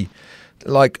very,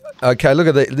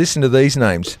 listen to these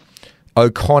names.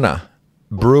 O'Connor,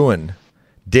 Bruin,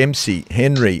 Dempsey,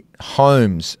 Henry,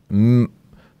 Holmes,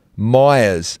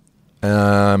 Myers,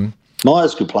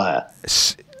 Myers, good player.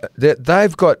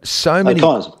 They've got so many.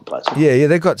 O'Connor's a good player. Yeah,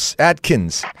 they've got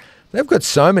Atkins. They've got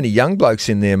so many young blokes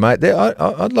in there, mate.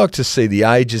 I'd like to see the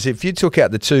ages. If you took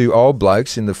out the 2 old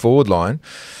blokes in the forward line,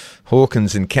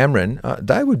 Hawkins and Cameron,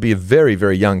 they would be a very,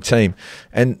 very young team.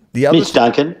 And the other Mitch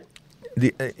Duncan.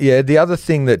 The other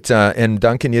thing that and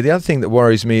Duncan, the other thing that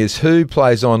worries me is who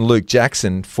plays on Luke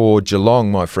Jackson for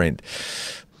Geelong, my friend.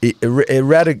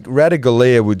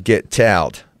 Radaglia would get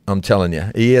towed. I'm telling you,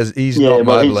 he's not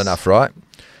mobile enough, right?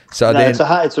 So it's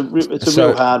a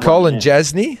real hard Colin one.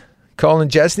 Jasny,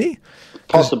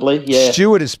 possibly, yeah.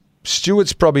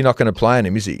 Stewart's probably not going to play on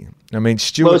him, is he? I mean,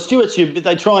 Stewart's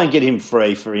they try and get him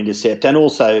free for intercept, and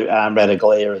also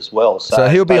Radaglia as well. So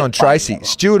he'll be on Tracy.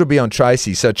 Stewart will be on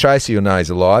Tracy, so Tracy will know he's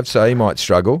alive, so he might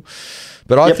struggle.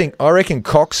 But I reckon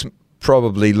Cox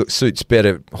probably suits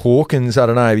better Hawkins. I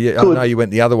don't know. I know you went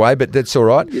the other way, but that's all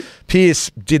right. Yep. Pearce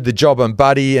did the job on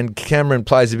Buddy, and Cameron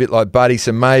plays a bit like Buddy,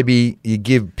 so maybe you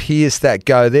give Pearce that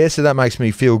go there, so that makes me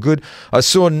feel good. I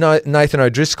saw Nathan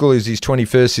O'Driscoll is his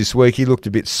 21st this week. He looked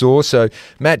a bit sore, so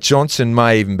Matt Johnson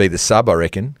may even be the sub, I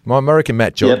reckon. I reckon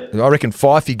Matt Johnson. Yep. I reckon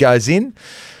Fifey goes in.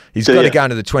 He's got to go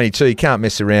into the 22. You can't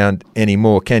mess around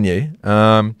anymore, can you?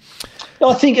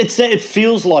 I think it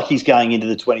feels like he's going into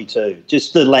the 22.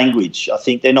 Just the language. I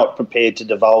think they're not prepared to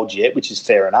divulge yet, which is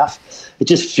fair enough. It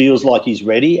just feels like he's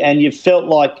ready, and you felt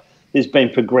like there's been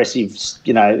progressive,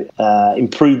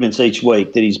 improvements each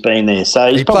week that he's been there.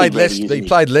 So he played less. He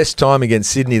played less time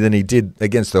against Sydney than he did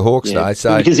against the Hawks, though.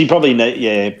 So because he probably,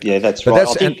 that's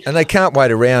right. And they can't wait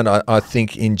around. I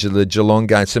think in the Geelong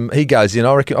game, so he goes in.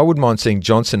 I reckon I wouldn't mind seeing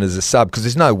Johnson as a sub because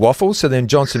there's no waffle. So then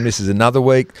Johnson misses another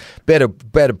week. Better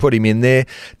put him in there.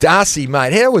 Darcy,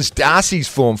 mate, how was Darcy's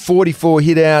form? 44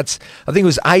 hit-outs. I think it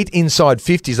was 8 inside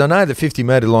 50s. I know the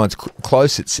 50-metre line's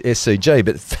close at SCG,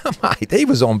 but mate, he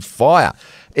was on fire.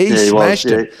 He smashed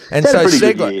it. And so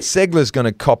Segler's going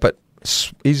to cop it.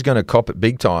 He's going to cop it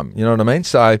big time. You know what I mean?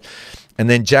 So, and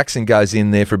then Jackson goes in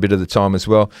there for a bit of the time as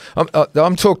well.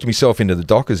 I'm talking myself into the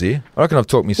Dockers here. I reckon I've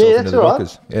talked myself into the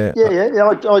Dockers. Yeah.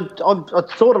 I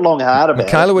thought long hard about it.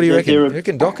 Michaela, what do you reckon? You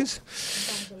reckon Dockers?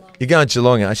 You're going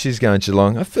Geelong, She's going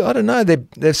Geelong. I don't know.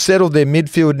 They've settled their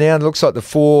midfield now. It looks like the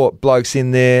 4 blokes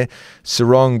in there,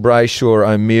 Sarong, Brayshaw,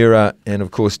 O'Meara, and, of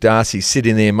course, Darcy sit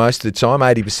in there most of the time,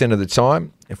 80% of the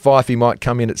time. Fifey might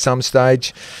come in at some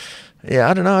stage. Yeah,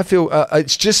 I don't know. I feel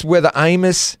it's just whether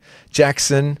Amos,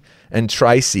 Jackson and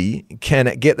Tracy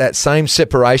can get that same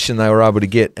separation they were able to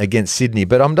get against Sydney.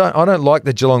 But I don't like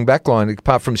the Geelong backline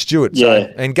apart from Stewart. Yeah.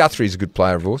 So, and Guthrie's a good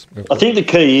player, of course. I think the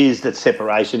key is that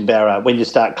separation, Barra, when you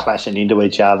start clashing into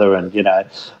each other. And,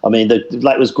 I mean,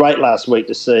 it was great last week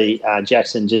to see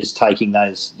Jackson just taking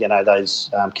those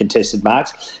contested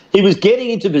marks. He was getting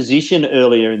into position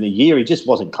earlier in the year. He just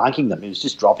wasn't clunking them. He was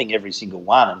just dropping every single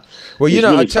one. And well,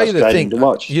 really I tell you the thing.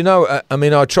 I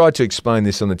mean, I tried to explain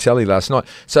this on the telly last night.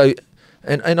 So,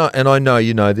 and I know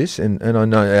you know this, and I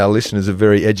know our listeners are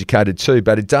very educated too.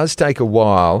 But it does take a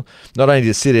while, not only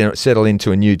to settle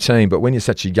into a new team, but when you're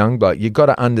such a young bloke, you've got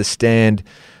to understand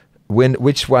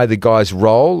which way the guys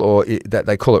roll, or that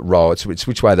they call it roll. It's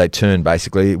which way they turn,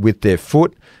 basically, with their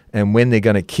foot, and when they're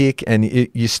going to kick, and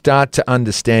you start to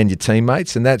understand your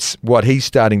teammates, and that's what he's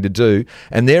starting to do,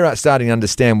 and they're starting to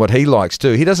understand what he likes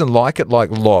too. He doesn't like it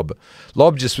like Lob.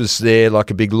 Lob just was there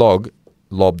like a big log,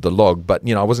 lobbed the log, but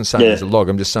I wasn't saying it was a log.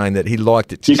 I'm just saying that he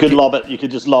liked it. You could lob it. You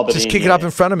could just lob it. Just kick it up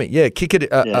in front of me. Yeah, kick it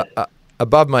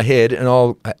above my head, and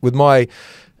I'll with my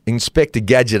Inspector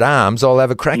Gadget arms, I'll have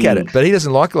a crack at it. But he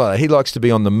doesn't like it like that. He likes to be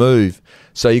on the move.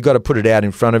 So you've got to put it out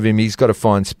in front of him. He's got to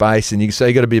find space, and you've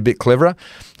got to be a bit cleverer.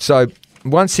 So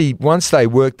once they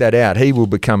work that out, he will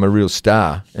become a real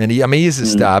star. And he is a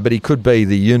star, but he could be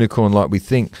the unicorn like we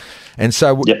think. And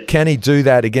so can he do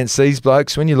that against these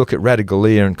blokes? When you look at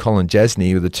Radigalia and Colin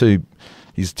Jasny, who are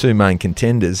his two main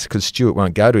contenders, because Stewart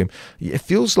won't go to him, it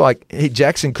feels like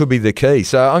Jackson could be the key.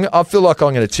 So I feel like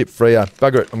I'm going to tip Freo.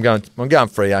 Bugger it, I'm going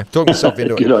Freo. Talk myself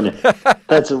into Good it. on you.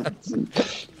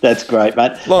 That's great,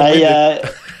 mate.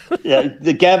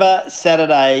 The Gabba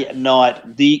Saturday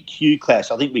night, the Q Clash.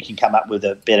 I think we can come up with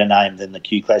a better name than the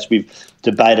Q Clash. We've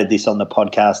debated this on the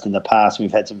podcast in the past.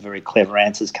 We've had some very clever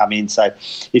answers come in. So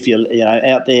if you're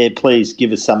out there, please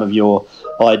give us some of your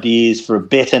ideas for a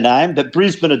better name. But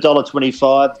Brisbane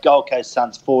 $1.25, Gold Coast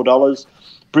Suns $4.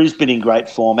 Brisbane in great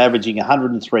form, averaging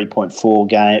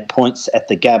 103.4 points at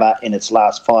the Gabba in its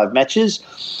last 5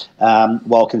 matches,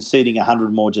 while conceding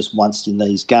 100 more just once in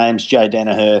these games. Joe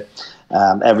Danaher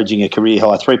averaging a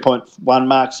career-high 3.1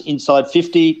 marks inside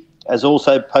 50, has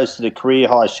also posted a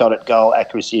career-high shot at goal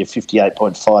accuracy of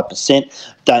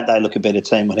 58.5%. Don't they look a better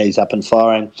team when he's up and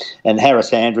firing? And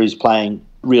Harris Andrews playing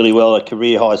really well, a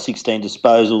career-high 16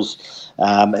 disposals.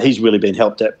 He's really been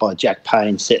helped out by Jack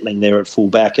Payne settling there at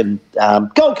fullback. And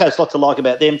Gold Coast, lot to like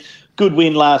about them. Good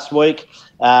win last week.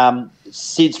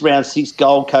 Since round 6,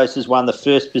 Gold Coast has won the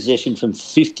first possession from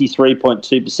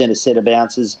 53.2% of set of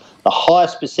bounces, the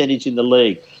highest percentage in the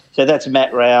league. So that's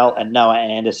Matt Rowell and Noah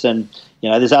Anderson.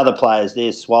 There's other players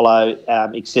there, Swallow,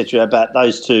 etc. But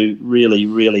those two really,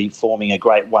 really forming a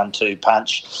great 1-2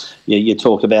 punch. You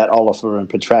talk about Oliver and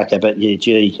Petraka, but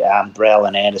Rowell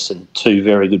and Anderson, two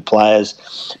very good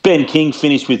players. Ben King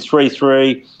finished with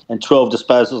 3-3 and 12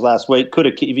 disposals last week.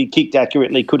 If he kicked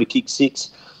accurately, could have kicked 6.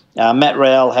 Matt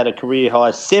Rowell had a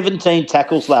career-high 17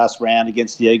 tackles last round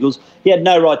against the Eagles. He had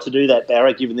no right to do that,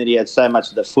 Barra, given that he had so much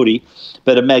of the footy,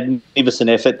 but a magnificent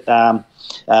effort.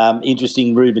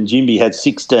 Interesting, Ruben Jimby had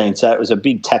 16, so it was a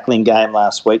big tackling game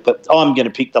last week. But I'm going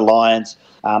to pick the Lions.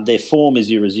 Their form is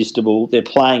irresistible. They're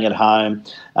playing at home,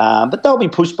 but they'll be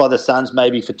pushed by the Suns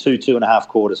maybe for 2.5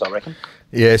 quarters, I reckon.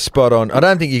 Yeah, spot on. I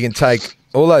don't think you can take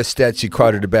all those stats you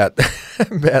quoted about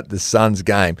the Suns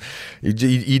game. You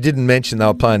didn't mention they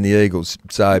were playing the Eagles.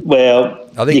 So I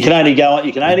think you can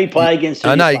only play against.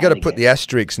 I know you got to put the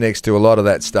asterisks next to a lot of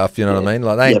that stuff. You know what I mean?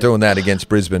 Like they ain't doing that against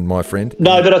Brisbane, my friend.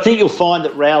 No, but I think you'll find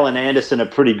that Rowell and Anderson are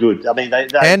pretty good. I mean, they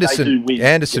do win.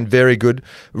 Anderson very good.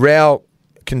 Rowell,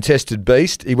 contested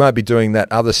beast. He won't be doing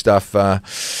that other stuff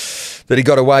that he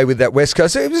got away with that West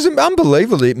Coast. It was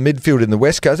unbelievable, midfield in the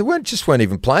West Coast. They weren't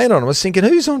even playing on him. I was thinking,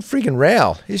 who's on friggin'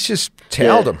 Rowell? He's just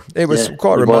towelled him. It was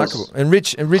quite remarkable. And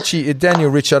Richie, Daniel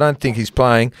Rich, I don't think he's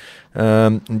playing.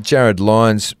 Jared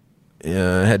Lyons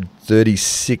had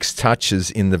 36 touches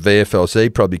in the VFL, so he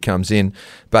probably comes in.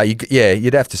 But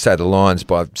you'd have to say the Lions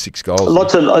by 6 goals. A lot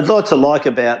to like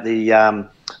about the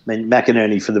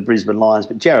McInerney for the Brisbane Lions,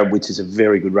 but Jared Witts is a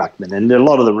very good ruckman, and a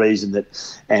lot of the reason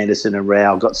that Anderson and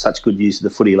Rowell got such good use of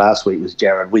the footy last week was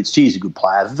Jared Witts. He's a good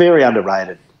player, very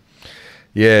underrated.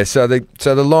 Yeah, so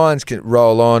the Lions can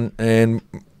roll on, and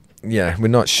we're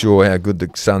not sure how good the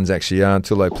Suns actually are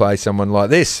until they play someone like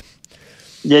this.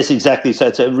 Yes, exactly. So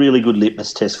it's a really good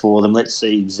litmus test for them. Let's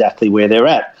see exactly where they're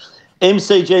at.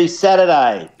 MCG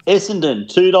Saturday, Essendon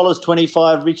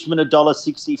 $2.25, Richmond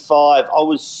 $1.65. I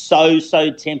was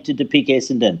so tempted to pick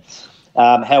Essendon.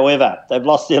 However, they've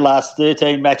lost their last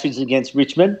 13 matches against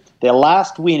Richmond. Their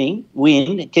last win,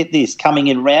 get this, coming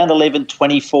in round 11,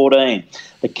 2014.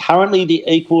 They're currently the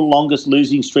equal longest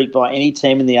losing streak by any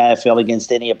team in the AFL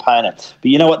against any opponent.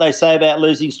 But you know what they say about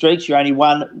losing streaks? You're only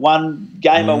one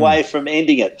game away from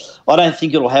ending it. I don't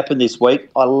think it'll happen this week.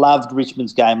 I loved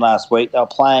Richmond's game last week. They were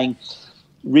playing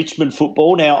Richmond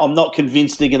football. Now, I'm not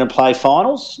convinced they're going to play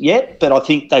finals yet, but I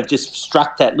think they've just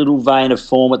struck that little vein of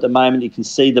form at the moment. You can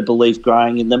see the belief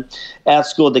growing in them.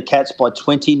 Outscored the Cats by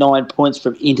 29 points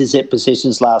from intercept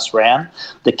possessions last round.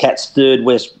 The Cats' third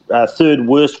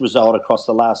worst result across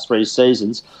the last 3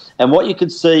 seasons. And what you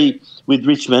could see with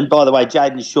Richmond, by the way,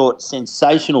 Jayden Short,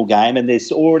 sensational game, and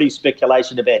there's already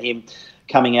speculation about him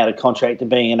coming out of contract and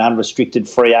being an unrestricted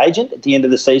free agent at the end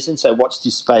of the season, so watch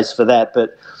this space for that.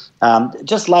 But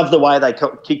just love the way they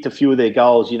kicked a few of their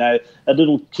goals, a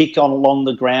little kick on along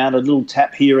the ground, a little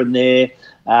tap here and there,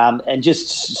 and just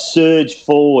surged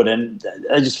forward, and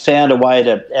they just found a way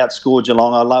to outscore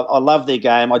Geelong. I love their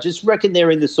game. I just reckon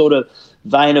they're in the sort of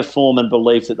vein of form and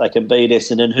belief that they can beat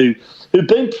Essendon, who've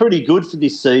been pretty good for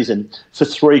this season for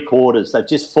 3 quarters. They've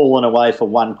just fallen away for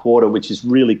 1 quarter, which has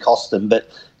really cost them. But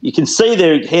you can see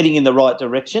they're heading in the right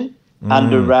direction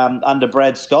under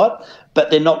Brad Scott. But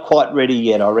they're not quite ready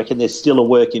yet. I reckon there's still a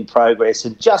work in progress.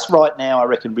 And just right now, I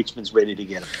reckon Richmond's ready to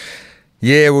get them.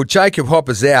 Yeah, well, Jacob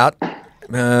Hopper's out,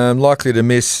 likely to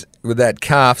miss with that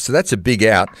calf, so that's a big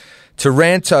out.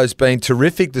 Taranto's been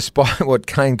terrific, despite what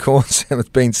Kane Corns has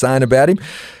been saying about him.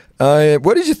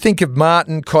 What did you think of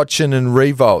Martin, Cochin and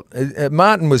Revolt?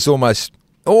 Martin was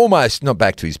almost not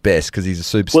back to his best because he's a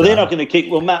superstar. Well, they're not going to kick.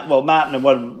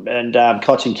 Martin and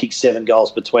Cochin kicked 7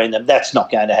 goals between them. That's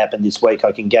not going to happen this week.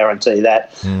 I can guarantee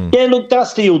that. Yeah, look,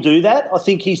 Dusty will do that. I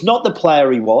think he's not the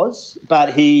player he was, but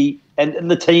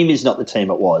and the team is not the team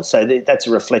it was. So that's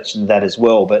a reflection of that as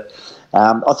well. But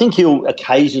I think he'll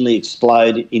occasionally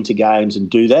explode into games and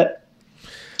do that.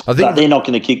 But they're not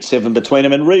going to kick 7 between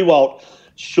them. And Rewalt,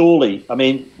 surely,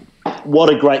 what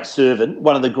a great servant,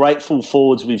 one of the great full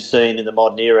forwards we've seen in the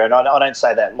modern era, and I don't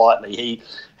say that lightly.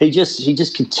 He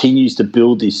just continues to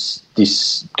build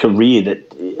this career that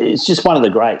it's just one of the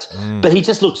greats. But he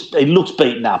looks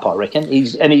beaten up, I reckon.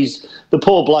 He's the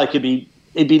poor bloke. He'd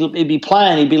be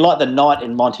playing. He'd be like the knight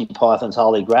in Monty Python's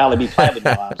Holy Grail. He'd be playing with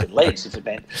no arms and legs if it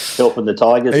meant helping the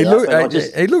Tigers.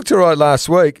 He looked all right last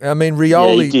week.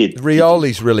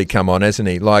 Rioli's really come on, hasn't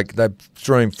he? Like they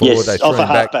threw him forward, yes, they threw him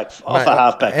back. Off a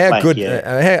halfback. How good?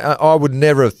 Yeah. I would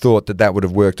never have thought that would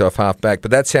have worked off halfback,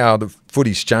 but that's how the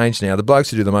footy's changed now. The blokes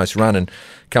who do the most running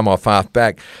come off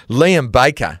halfback. Liam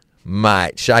Baker.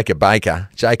 Mate, Shaker Baker.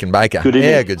 Good,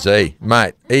 yeah, good's he.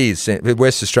 Mate, he is a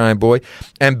West Australian boy.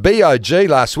 And BOG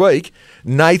last week,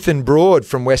 Nathan Broad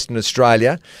from Western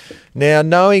Australia. Now,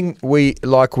 knowing we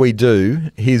do,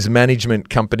 his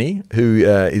management company, who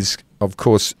is, of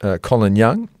course, Colin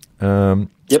Young.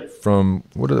 Yep. From,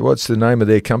 what's the name of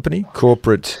their company?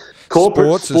 Corporate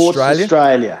Sports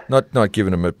Australia. Not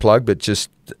giving him a plug, but just...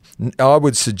 I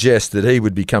would suggest that he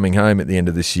would be coming home at the end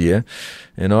of this year,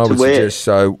 and I would suggest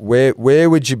so. Where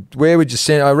would you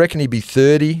send? I reckon he'd be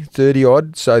 30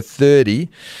 odd. So 30.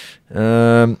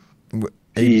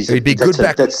 He'd be good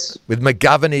back with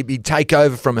McGovern. He'd take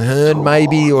over from Hearn,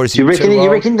 maybe, or is he too old?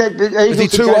 You reckon that is he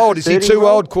too old? Is he too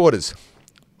old? Quarters.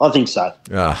 I think so.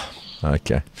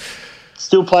 Okay.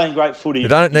 Still playing great footy. They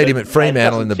don't need him at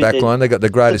Fremantle in the back line. They've got the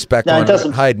greatest back line.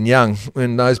 Hayden Young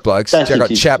and those blokes. They've got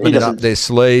Chapman up their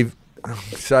sleeve.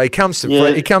 So he comes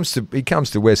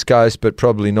to West Coast, but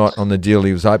probably not on the deal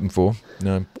he was hoping for.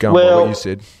 No, going by what you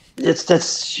said.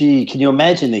 Can you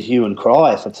imagine the hue and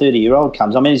cry if a 30-year-old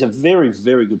comes? He's a very,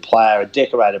 very good player, a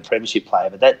decorated premiership player,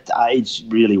 but that age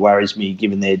really worries me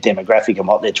given their demographic and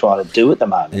what they're trying to do at the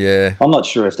moment. Yeah. I'm not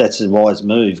sure if that's a wise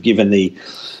move given the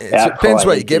outcry. It depends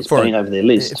what you get for it. Over their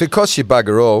list. If it costs you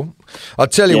bugger all, I'll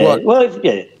tell you what. Well,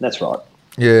 yeah, that's right.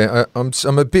 Yeah,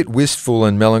 I'm a bit wistful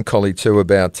and melancholy too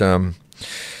about the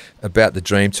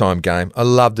Dreamtime game. I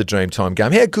love the Dreamtime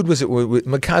game. How good was it?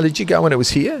 Michaela, did you go when it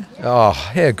was here? Oh,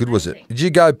 how good was it? Did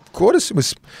you go quarters? It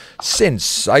was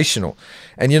sensational.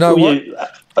 And you know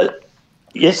what?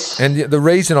 Yes. And the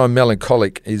reason I'm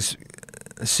melancholic is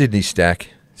Sydney Stack,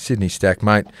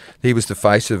 mate. He was the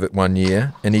face of it one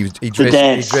year, and he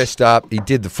dressed up. He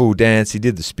did the full dance. He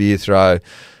did the spear throw.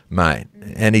 Mate,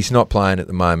 and he's not playing at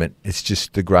the moment. It's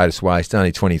just the greatest waste.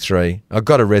 Only 23. I've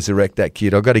got to resurrect that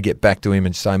kid. I've got to get back to him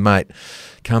and say, mate,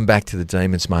 come back to the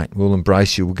Demons, mate. We'll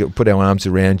embrace you. We'll put our arms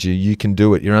around you. You can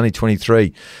do it. You're only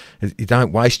 23. You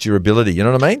don't waste your ability. You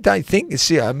know what I mean? Don't you think?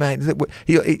 Mate,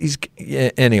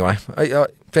 anyway,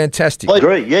 fantastic. I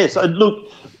agree, yes.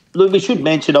 Look, Look, we should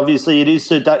mention, obviously, it is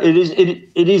Sir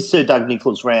Doug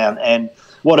Nicholls' round, and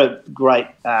what a great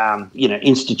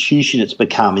institution it's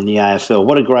become in the AFL.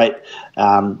 What a great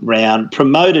round,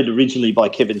 promoted originally by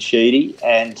Kevin Sheedy,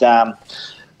 and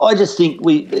I just think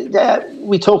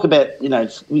we talk about,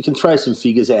 we can throw some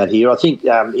figures out here. I think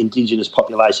Indigenous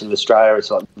population of Australia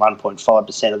is like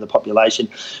 1.5% of the population.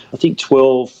 I think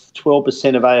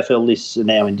 12% of AFL lists are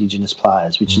now Indigenous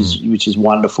players, which is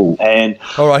wonderful. And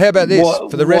all right, how about this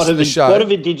for the rest of the show? What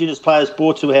have Indigenous players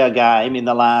brought to our game in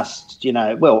the last,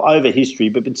 over history,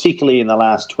 but particularly in the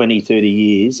last 20, 30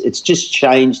 years? It's just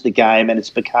changed the game, and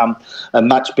it's become a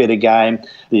much better game.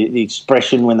 The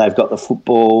expression when they've got the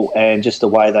football, and just the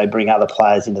way they bring other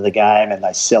players into the game and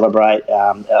they celebrate.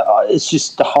 It's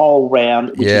just the whole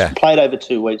round, which is played over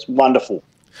 2 weeks. Wonderful.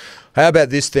 How about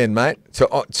this then, mate?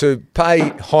 To pay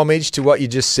homage to what you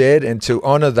just said and to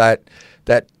honour that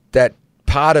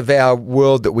part of our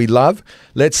world that we love,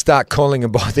 let's start calling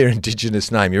them by their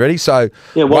Indigenous name. You ready? So,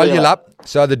 Walyulup.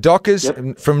 So the Dockers,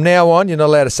 from now on, you're not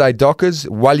allowed to say Dockers.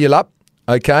 Walyulup,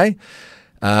 okay?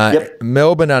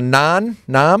 Melbourne are Nam,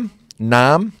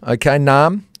 okay,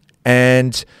 Nam.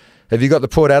 And have you got the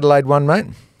Port Adelaide one, mate?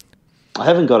 I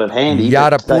haven't got it handy. They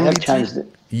have changed it.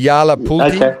 Yala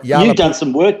Pulti. Okay. You've done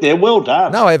some work there. Well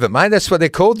done. No, I haven't, mate. That's what they're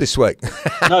called this week.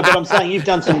 No, but I'm saying you've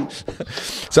done some.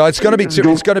 So it's going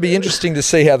to be interesting to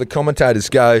see how the commentators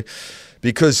go,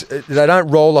 because they don't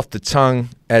roll off the tongue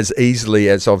as easily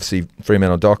as obviously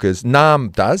Fremantle Dockers. Nam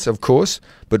does, of course,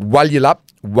 but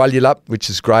Walyulup, which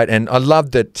is great. And I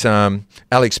love that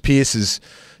Alex Pearce's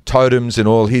totems and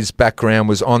all his background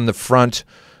was on the front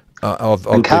of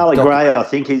and Carly Gray, I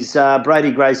think, is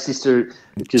Brady Gray's sister.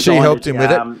 She helped him with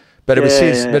it, but it was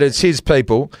his. But it's his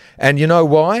people, and you know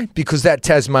why? Because that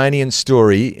Tasmanian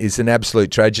story is an absolute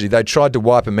tragedy. They tried to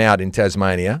wipe him out in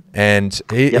Tasmania, and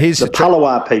his the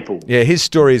Palawa people. Yeah, his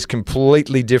story is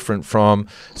completely different from,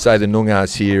 say, the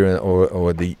Noongars here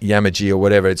or the Yamaji or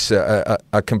whatever. It's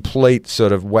a complete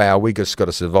sort of wow. We just got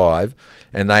to survive,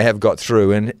 and they have got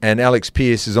through. And Alex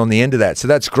Pearce is on the end of that, so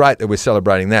that's great that we're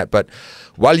celebrating that. But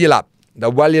Walyulup. The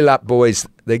Walyulup boys,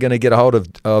 they're going to get a hold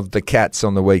of the Cats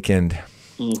on the weekend.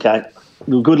 Okay.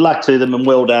 Well, good luck to them, and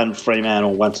well done,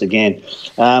 Fremantle, once again.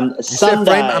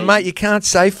 Sunday... mate, you can't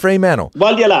say Fremantle.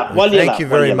 Walyulup. Thank you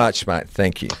very much, mate.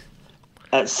 Thank you.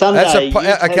 Sunday...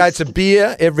 It's a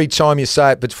beer every time you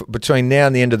say it between now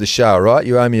and the end of the show, right?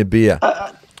 You owe me a beer.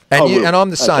 And I'm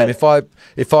the same. Okay.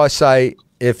 If I say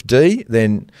FD,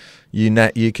 then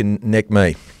you can neck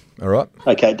me. All right.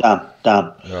 Okay, done.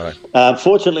 All right.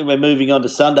 Fortunately, we're moving on to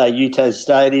Sunday, UTAS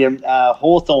Stadium.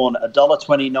 Hawthorn,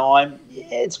 $1.29. Yeah,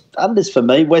 it's unders for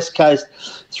me. West Coast,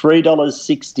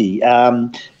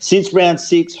 $3.60. Since round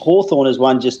 6, Hawthorn has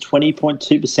won just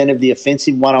 20.2% of the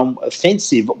offensive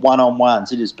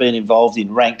one-on-ones it has been involved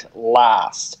in, ranked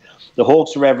last. The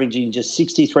Hawks are averaging just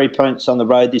 63 points on the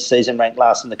road this season, ranked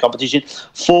last in the competition.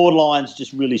 Forward line's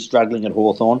just really struggling at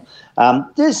Hawthorn.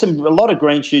 There's a lot of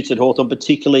green shoots at Hawthorn,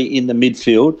 particularly in the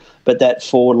midfield, but that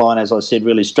forward line, as I said,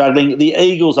 really struggling. The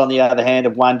Eagles, on the other hand,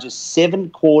 have won just 7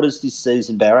 quarters this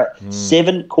season, Barrett.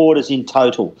 7 quarters in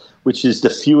total, which is the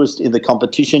fewest in the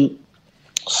competition.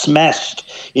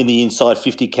 Smashed in the inside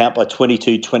 50 count by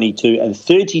 22-22 and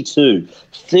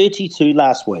 32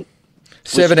 last week.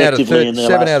 7 out of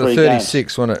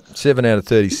 36, wasn't it? 7 out of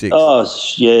 36. Oh,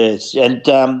 yes. And,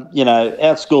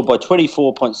 outscored by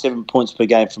 24.7 points per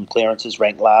game from clearances,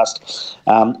 ranked last.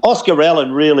 Oscar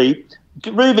Allen, really,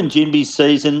 Reuben Ginby's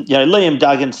season. Liam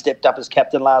Duggan stepped up as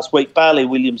captain last week. Bailey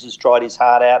Williams has tried his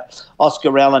heart out.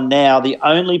 Oscar Allen now the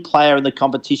only player in the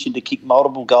competition to kick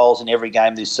multiple goals in every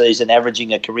game this season,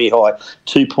 averaging a career high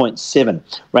 2.7,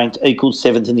 ranked equals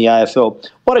 7th in the AFL.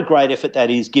 What a great effort that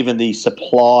is, given the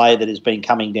supply that has been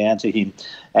coming down to him.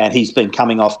 And he's been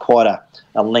coming off quite a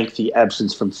lengthy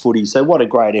absence from footy. So what a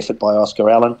great effort by Oscar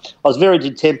Allen. I was very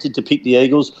tempted to pick the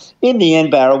Eagles. In the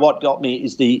end, Barra, what got me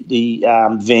is the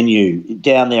venue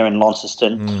down there in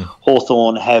Launceston.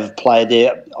 Hawthorn have played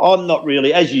there. I'm not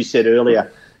really, as you said earlier,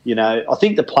 I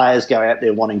think the players go out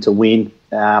there wanting to win.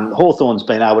 Hawthorn's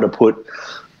been able to put,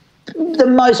 the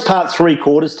most part, 3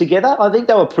 quarters together. I think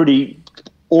they were pretty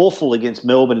awful against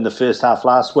Melbourne in the first half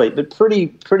last week, but pretty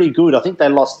good. I think they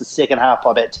lost the second half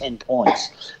by about 10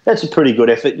 points. That's a pretty good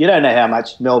effort. You don't know how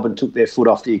much Melbourne took their foot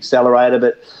off the accelerator,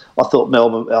 but I thought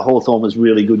Hawthorn was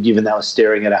really good, given they were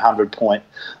staring at a 100-point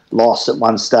loss at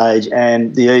one stage.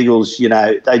 And the Eagles,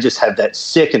 they just have that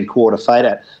second quarter fade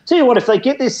out. Tell you what, if they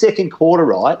get their second quarter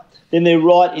right, then they're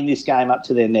right in this game up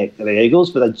to their neck, the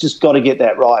Eagles, but they've just got to get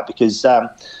that right, because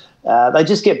they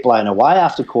just get blown away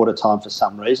after quarter time for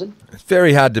some reason. It's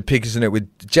very hard to pick, isn't it? With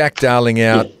Jack Darling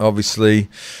out, obviously,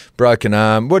 broken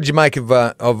arm. What did you make of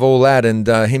all that and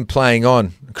him playing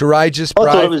on? Courageous, brave?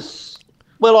 I thought it was.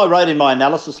 Well, I wrote in my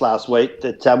analysis last week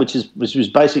that which was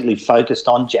basically focused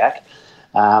on Jack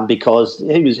because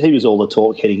he was all the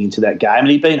talk heading into that game, and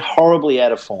he'd been horribly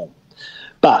out of form.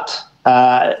 But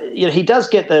he does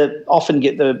often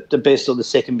get the best or the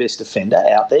second best defender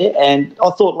out there, and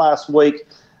I thought last week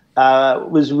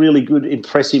was really good,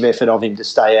 impressive effort of him to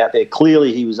stay out there.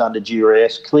 Clearly he was under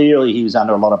duress. Clearly he was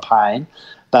under a lot of pain.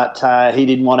 But he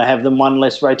didn't want to have them one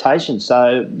less rotation.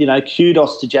 So,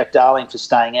 kudos to Jack Darling for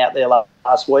staying out there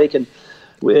last week. And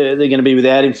they're going to be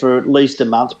without him for at least a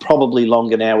month, probably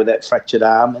longer now with that fractured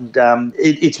arm. And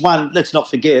it's one, let's not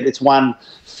forget, it's one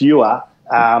fewer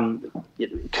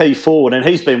key forward. And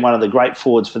he's been one of the great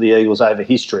forwards for the Eagles over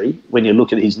history when you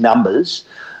look at his numbers.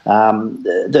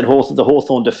 That the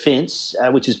Hawthorn defence,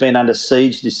 which has been under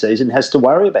siege this season, has to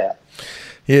worry about.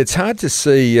 Yeah, it's hard to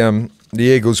see the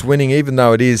Eagles winning, even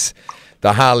though it is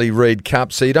the Harley Reid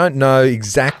Cup. So you don't know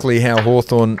exactly how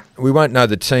Hawthorn. We won't know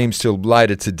the teams till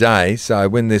later today. So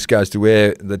when this goes to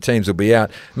air, the teams will be out.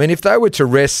 I mean, if they were to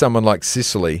rest someone like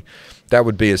Sicily, that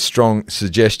would be a strong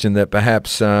suggestion that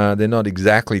perhaps they're not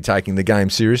exactly taking the game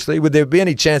seriously. Would there be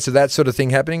any chance of that sort of thing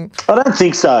happening? I don't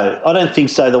think so.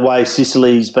 The way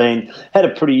Sicily's had a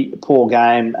pretty poor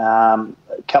game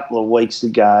a couple of weeks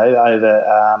ago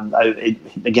over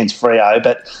against Freo,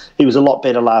 but he was a lot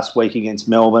better last week against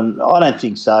Melbourne. I don't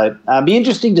think so. It'd be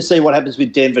interesting to see what happens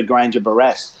with Denver Granger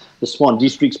Barras, the Swan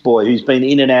Districts boy, who's been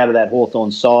in and out of that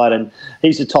Hawthorn side, and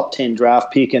he's a top 10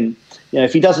 draft pick. And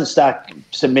if he doesn't start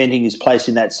cementing his place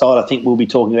in that side, I think we'll be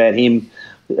talking about him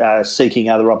seeking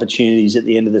other opportunities at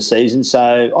the end of the season. So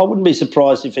I wouldn't be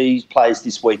surprised if he plays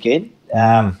this weekend.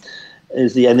 And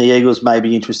the Eagles may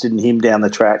be interested in him down the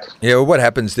track. Yeah, well, what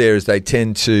happens there is they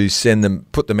tend to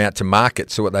put them out to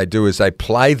market. So what they do is they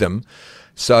play them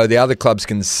so the other clubs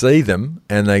can see them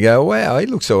and they go, wow, he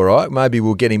looks all right. Maybe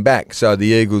we'll get him back. So the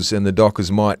Eagles and the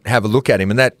Dockers might have a look at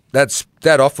him. And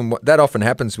that often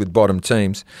happens with bottom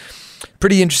teams.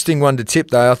 Pretty interesting one to tip,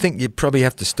 though. I think you probably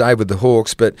have to stay with the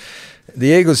Hawks, but the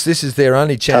Eagles, this is their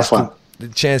only chance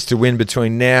to win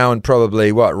between now and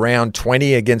probably, round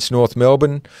 20 against North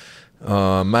Melbourne.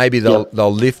 Maybe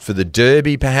they'll lift for the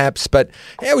Derby, perhaps. But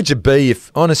how would you be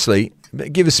if, honestly,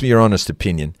 give us your honest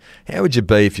opinion, how would you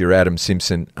be if you're Adam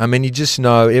Simpson? I mean, you just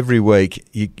know every week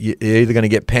you're either going to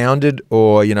get pounded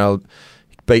or,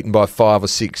 beaten by 5 or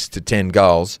 6 to 10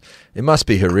 goals. It must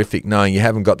be horrific knowing you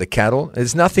haven't got the cattle.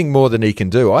 There's nothing more than he can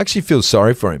do. I actually feel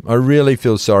sorry for him. I really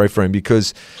feel sorry for him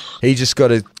because he just got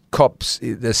to cop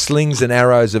the slings and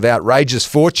arrows of outrageous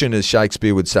fortune, as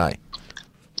Shakespeare would say.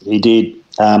 He did.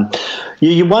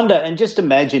 You wonder, and just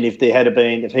imagine if he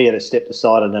had stepped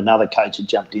aside and another coach had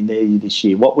jumped in there this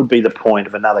year, what would be the point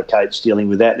of another coach dealing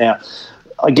with that? Now,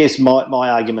 I guess my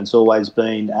argument's always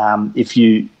been if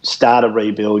you start a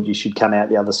rebuild, you should come out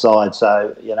the other side.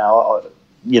 So,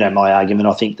 my argument,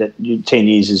 I think that 10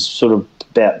 years is sort of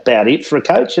about it for a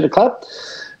coach at a club.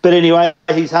 But anyway,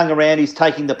 he's hung around. He's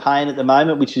taking the pain at the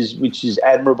moment, which is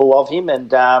admirable of him.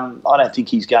 And I don't think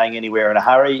he's going anywhere in a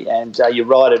hurry. And you're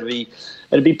right,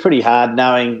 it'd be pretty hard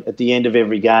knowing at the end of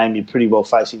every game you're pretty well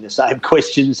facing the same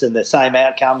questions and the same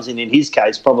outcomes. And in his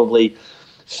case, probably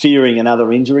fearing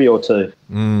another injury or two.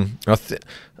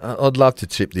 I'd love to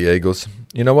tip the Eagles.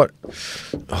 You know what?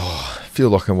 I feel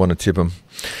like I want to tip them.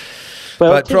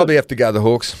 But probably have to go the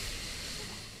Hawks.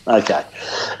 Okay.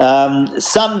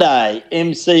 Sunday,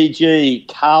 MCG,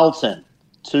 Carlton,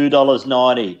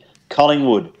 $2.90.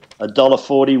 Collingwood,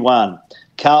 $1.41.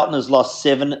 Carlton has lost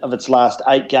 7 of its last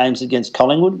 8 games against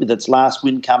Collingwood, with its last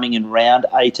win coming in round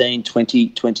 18,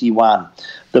 2021.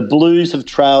 The Blues have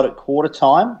trailed at quarter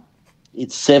time.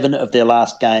 It's 7 of their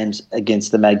last games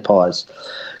against the Magpies.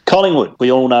 Collingwood, we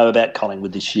all know about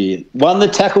Collingwood this year. Won the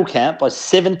tackle count by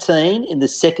 17 in the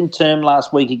second term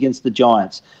last week against the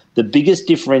Giants, the biggest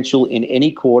differential in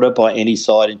any quarter by any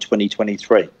side in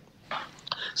 2023.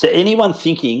 So anyone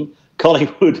thinking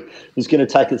Collingwood is going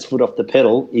to take its foot off the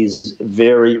pedal is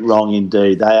very wrong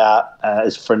indeed. They are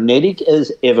as frenetic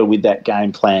as ever with that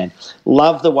game plan.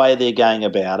 Love the way they're going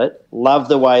about it. Love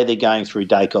the way they're going through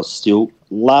Dacos still.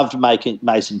 Loved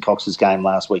Mason Cox's game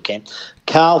last weekend.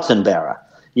 Carlton, Barra.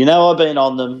 I've been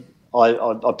on them.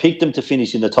 I picked them to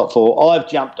finish in the top 4. I've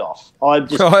jumped off. I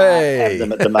just can't have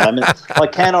them at the moment. I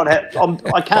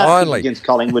can't pick against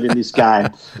Collingwood in this game.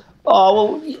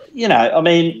 Oh, well,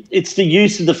 it's the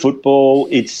use of the football.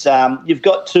 It's you've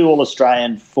got 2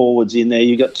 All-Australian forwards in there.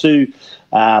 You've got 2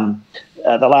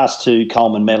 the last two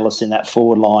Coleman medalists in that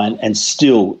forward line, and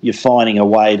still you're finding a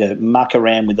way to muck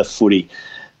around with the footy.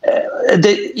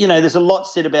 There's a lot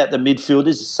said about the midfield.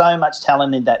 There's so much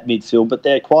talent in that midfield, but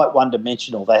they're quite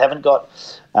one-dimensional. They haven't got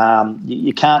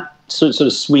you can't sort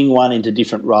of swing one into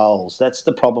different roles. That's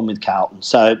the problem with Carlton.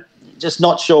 So just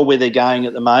not sure where they're going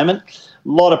at the moment. A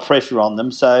lot of pressure on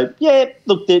them. So, yeah,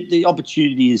 look, the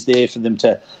opportunity is there for them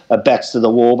to backs to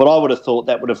the wall, but I would have thought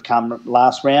that would have come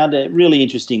last round. A really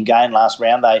interesting game last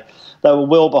round. They were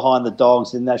well behind the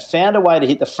Dogs, and they found a way to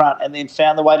hit the front and then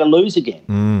found the way to lose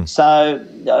again. So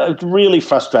really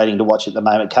frustrating to watch at the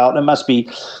moment, Carlton. It must be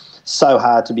so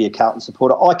hard to be a Carlton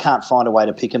supporter. I can't find a way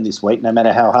to pick them this week, no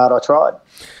matter how hard I tried.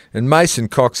 And Mason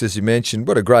Cox, as you mentioned,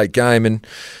 what a great game. And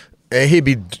he'd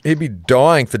be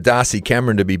dying for Darcy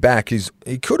Cameron to be back.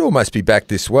 He could almost be back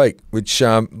this week, which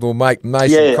will make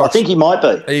Mason Cox, I think he might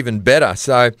be, even better.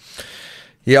 So,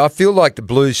 yeah, I feel like the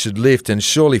Blues should lift, and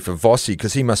surely for Vossi,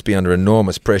 because he must be under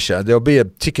enormous pressure. There'll be a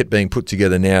ticket being put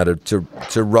together now to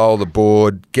roll the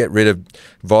board, get rid of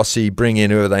Vossi, bring in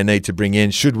who they need to bring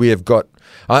in. Should we have got...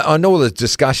 I know there's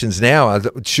discussions now.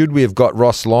 Should we have got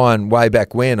Ross Lyon way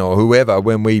back when, or whoever,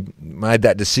 when we made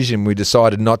that decision, we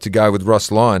decided not to go with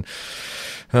Ross Lyon.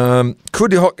 Do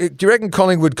you reckon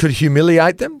Collingwood could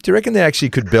humiliate them? Do you reckon they actually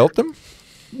could belt them?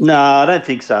 No, I don't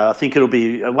think so. I think it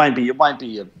won't be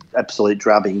an absolute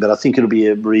drubbing, but I think it'll be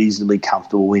a reasonably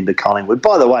comfortable win to Collingwood.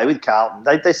 By the way, with Carlton,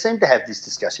 they seem to have this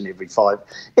discussion every 5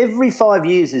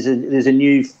 years. There's a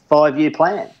new 5-year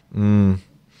plan.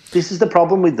 This is the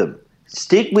problem with them.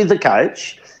 Stick with the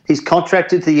coach. He's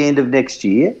contracted to the end of next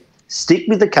year. Stick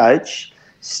with the coach.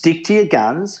 Stick to your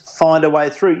guns. Find a way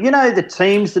through. You know, the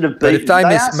teams that have beaten...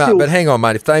 But hang on,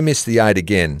 mate. If they miss the 8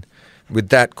 again, with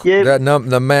the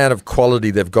amount of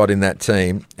quality they've got in that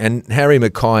team, and Harry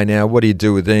Mackay now, what do you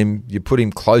do with him? You put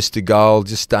him close to goal.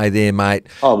 Just stay there, mate.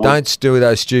 Don't do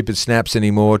those stupid snaps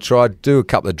anymore. Try to do a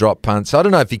couple of drop punts. I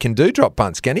don't know if he can do drop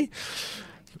punts, can he?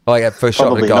 Like at first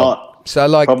shot of goal. Not. So,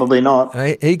 like, probably not.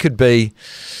 He could come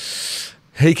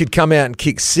out and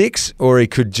kick 6, or he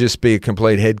could just be a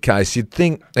complete head case. You'd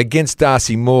think against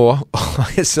Darcy Moore,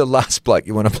 it's the last bloke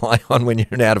you want to play on when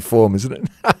you're out of form, isn't it?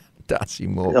 Darcy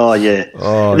Moore. Oh yeah.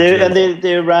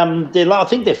 I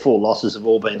think their 4 losses have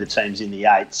all been to teams in the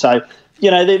 8. So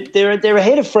they're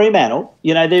ahead of Fremantle.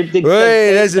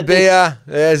 There's a beer.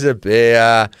 There's a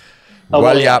beer.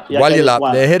 Wallyup.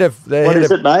 They're ahead of... What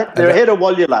is it, mate? They're ahead of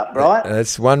Wallyup, right?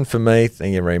 That's one for me.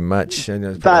 Thank you very much.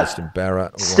 But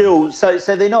Barra. Still, so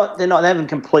they haven't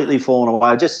completely fallen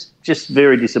away. Just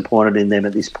very disappointed in them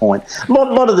at this point. A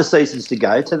lot of the seasons to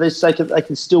go, so they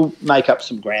can still make up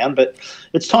some ground, but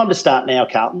it's time to start now,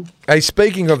 Carlton. Hey,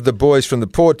 speaking of the boys from the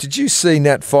Port, did you see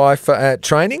Nat Fyfe at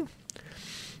training?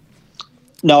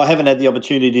 No, I haven't had the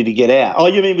opportunity to get out. Oh,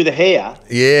 you mean with the hair?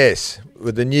 Yes.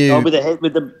 With the new... with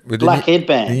the black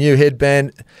headband. The new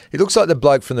headband. He looks like the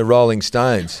bloke from the Rolling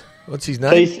Stones. What's his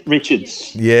name? Keith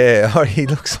Richards. Yeah, he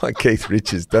looks like Keith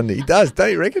Richards, doesn't he? He does,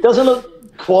 don't you reckon? Doesn't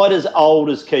look quite as old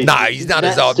as Keith. No, he's not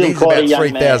as old. He's about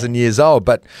 3,000 years old,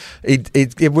 but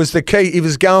it was the key. He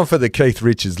was going for the Keith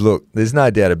Richards look. There's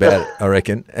no doubt about it, I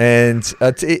reckon. And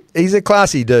he's a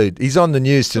classy dude. He's on the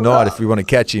news tonight if we want to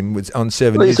catch him on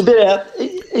 7 News.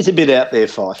 He's a bit out there,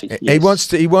 Fyfe. Yes.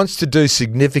 He wants to do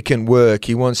significant work.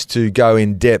 He wants to go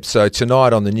in depth. So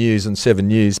tonight on the news, on 7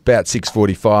 News, about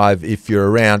 6:45, if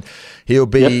you're around, he'll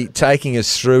be taking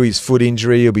us through his foot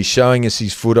injury. He'll be showing us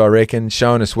his foot, I reckon,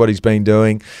 showing us what he's been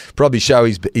doing. Probably show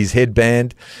his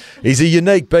headband. He's a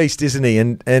unique beast, isn't he?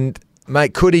 And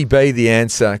mate, could he be the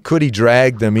answer? Could he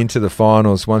drag them into the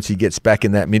finals once he gets back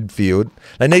in that midfield?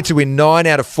 They need to win 9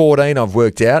 out of 14, I've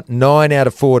worked out. 9 out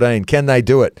of 14. Can they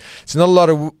do it? It's not a lot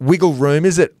of wiggle room,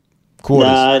 is it?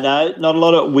 Quarters. No, not a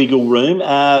lot of wiggle room.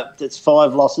 It's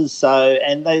 5 losses,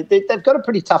 and they've got a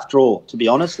pretty tough draw, to be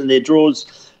honest, and their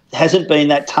draws hasn't been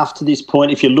that tough to this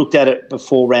point. If you looked at it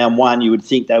before round 1, you would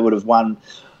think they would have won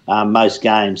most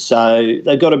games. So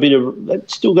they've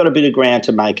still got a bit of ground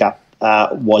to make up.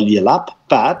 Wallyup,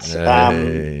 but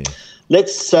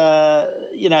let's there's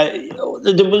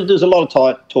a lot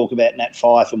of talk about Nat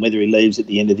Fyfe and whether he leaves at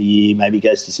the end of the year, maybe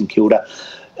goes to St Kilda.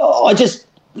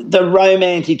 The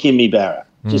romantic in me, Barra,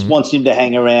 just wants him to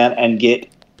hang around and get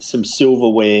some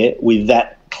silverware with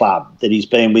that club that he's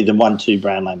been with and won 2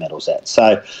 Brownlow medals at.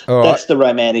 So that's the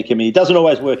romantic in me. It doesn't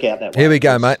always work out that way. Here we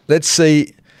go, mate. Let's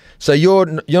see. So you're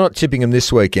not tipping him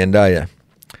this weekend, are you?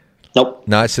 Nope.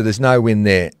 No, so there's no win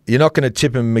there. You're not going to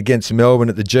tip them against Melbourne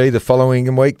at the G the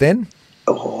following week then?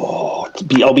 Oh,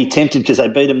 I'll be tempted because they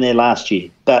beat them there last year.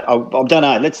 But I don't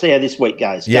know. Let's see how this week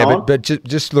goes. Yeah, Go on. but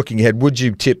just looking ahead, would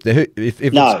you tip if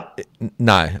No.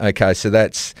 No. Okay, so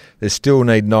they still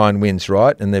need 9 wins,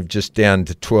 right? And they've just down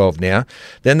to 12 now.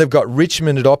 Then they've got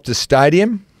Richmond at Optus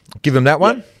Stadium. Give them that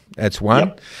one. Yep. That's 1.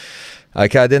 Yep.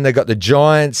 Okay, then they've got the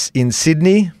Giants in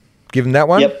Sydney. Give them that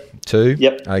one. Yep. 2.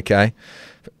 Yep. Okay.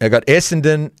 They've got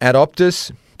Essendon at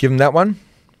Optus. Give them that one.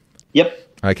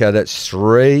 Yep. Okay, that's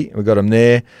 3. We've got them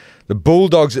there. The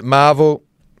Bulldogs at Marvel.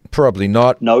 Probably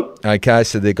not. Nope. Okay,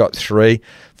 so they've got 3.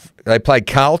 They played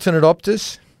Carlton at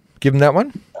Optus. Give them that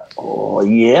one. Oh,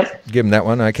 yeah. Give them that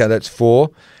one. Okay, that's 4.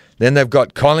 Then they've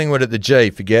got Collingwood at the G.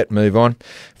 Forget, move on.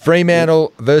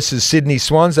 Fremantle versus Sydney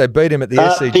Swans. They beat them at the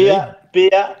SCG.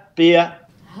 Beer.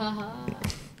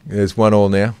 There's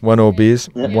 1-1 now. 1-1 beers.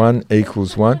 Yep. 1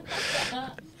 equals 1.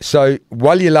 So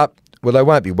Walyalup, well, they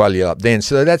won't be Walyalup then,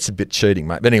 so that's a bit cheating,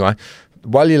 mate. But anyway,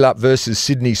 Walyalup versus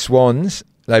Sydney Swans.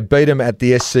 They beat them at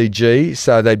the SCG,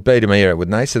 so they'd beat them here,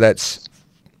 wouldn't they? So that's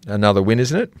another win,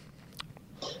 isn't it?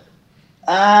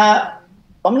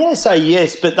 I'm going to say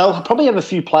yes, but they'll probably have a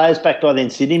few players back by then.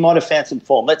 Sydney might have found some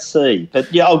form. Let's see.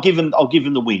 But yeah, I'll give them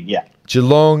the win. Yeah.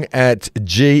 Geelong at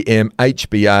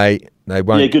GMHBA. They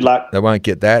won't. Yeah. Good luck. They won't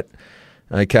get that.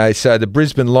 Okay, so the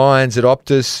Brisbane Lions at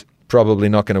Optus, probably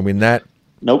not going to win that.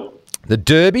 Nope. The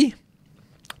Derby,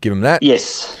 give them that.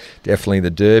 Yes. Definitely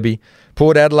the Derby.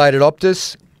 Port Adelaide at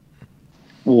Optus.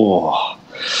 Whoa.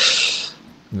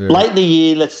 Late in the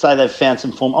year, let's say they've found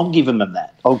some form. I'll give them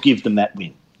that. I'll give them that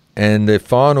win. And the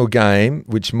final game,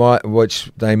 which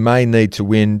they may need to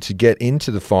win to get into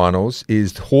the finals,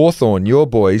 is Hawthorn, your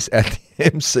boys, at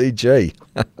the MCG.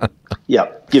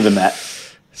 Yep, give them that.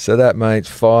 So that makes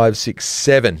 5, 6,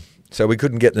 7. So we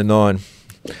couldn't get the 9.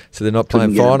 So they're not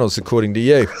playing finals, according to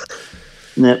you.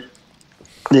 Yep.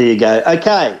 There you go.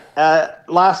 Okay,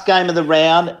 last game of the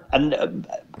round, and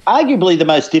arguably the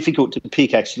most difficult to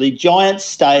pick, actually. Giants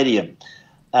Stadium,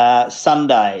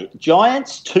 Sunday.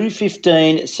 Giants,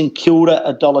 $2.15, St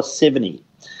Kilda, $1.70.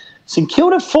 St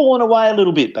Kilda fallen away a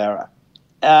little bit, Barra,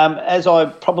 as I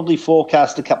probably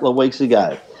forecast a couple of weeks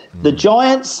ago. The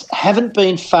Giants haven't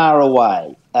been far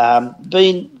away.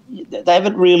 They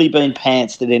haven't really been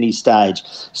pantsed at any stage.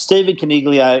 Stephen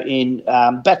Coniglio in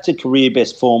back to career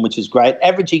best form, which is great,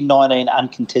 averaging 19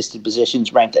 uncontested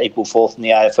possessions, ranked equal 4th in the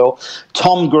AFL.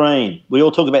 Tom Green, we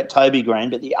all talk about Toby Green,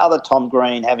 but the other Tom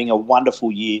Green having a wonderful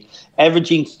year,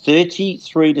 averaging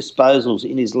 33 disposals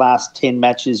in his last 10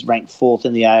 matches, ranked 4th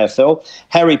in the AFL.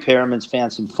 Harry Perriman's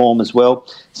found some form as well.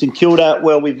 St Kilda,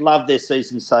 well, we've loved their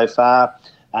season so far.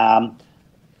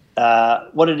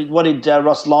 What did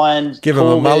Ross Lyons give him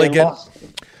a mulligan?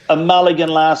 A mulligan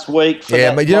last week.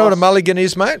 Yeah, but you know what a mulligan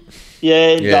is, mate?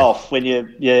 Yeah, golf.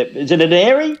 Is it an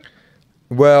airy?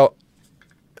 Well,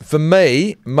 for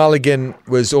me, mulligan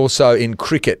was also in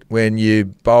cricket when you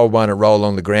bowl one and roll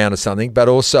on the ground or something, but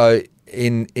also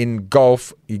in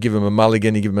golf, you give them a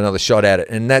mulligan, you give them another shot at it.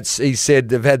 And he said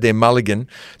they've had their mulligan.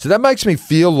 So that makes me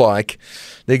feel like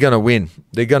they're going to win.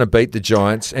 They're going to beat the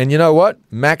Giants. And you know what?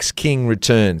 Max King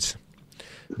returns.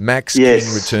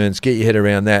 King returns. Get your head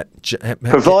around that.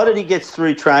 Provided he gets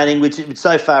through training, which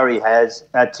so far he has.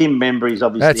 Tim Membry's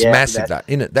obviously That's out massive, that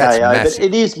isn't it? That's massive. But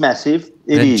it is massive.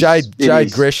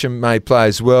 Jade Gresham may play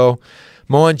as well.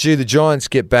 Mind you, the Giants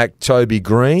get back Toby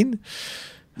Green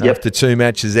after 2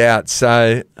 matches out.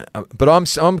 So, but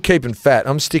I'm keeping fat.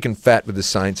 I'm sticking fat with the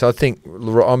Saints. I think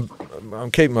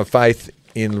I'm keeping my faith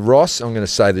in Ross. I'm going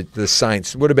to say the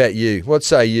Saints. What about you? What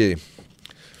say you?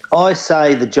 I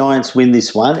say the Giants win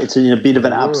this one. It's in a bit of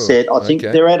an upset. I think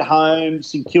they're at home.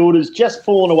 St Kilda's just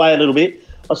fallen away a little bit.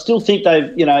 I still think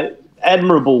they've,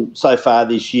 admirable so far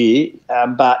this year.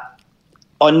 But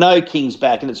I know King's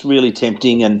back and it's really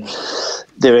tempting, and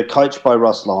they're coached by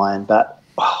Ross Lyon. But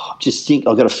I just think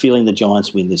I've got a feeling the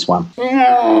Giants win this one.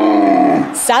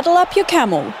 Saddle up your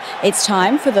camel. It's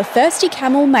time for the Thirsty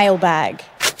Camel mailbag.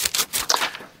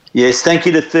 Yes, thank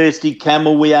you to Thirsty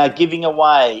Camel. We are giving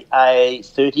away a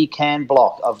 30-can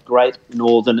block of Great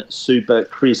Northern Super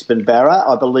Crisp and Barra.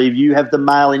 I believe you have the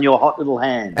mail in your hot little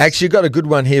hands. Actually, got a good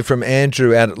one here from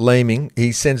Andrew out at Leeming.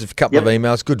 He sends a couple of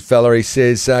emails. Good fella. He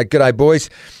says, "G'day, boys.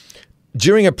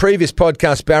 During a previous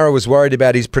podcast, Barra was worried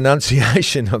about his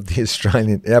pronunciation of the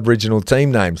Australian Aboriginal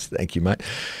team names." Thank you, mate.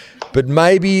 "But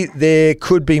maybe there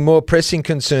could be more pressing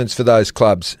concerns for those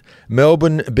clubs.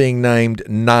 Melbourne being named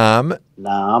Nam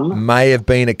may have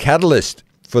been a catalyst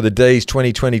for the D's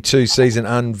 2022 season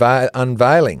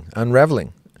unravelling.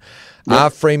 Are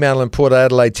Fremantle and Port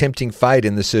Adelaide tempting fate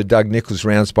in the Sir Doug Nicholls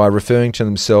rounds by referring to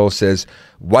themselves as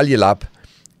Walyalup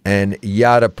and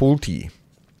Yarapulti?"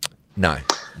 No,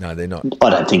 they're not. I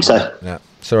don't think so. No.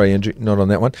 Sorry, Andrew, not on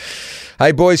that one.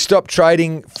 Hey, boys, stop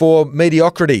trading for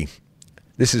mediocrity.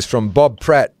 This is from Bob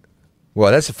Pratt.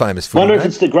 Well, that's a famous footy Wonder name. if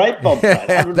it's the great Bob Pratt,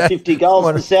 150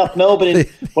 goals for South Melbourne in,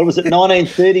 what was it,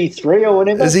 1933 or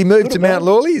whatever? Has he moved to Mount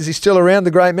Lawley? Is he still around,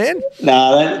 the great man?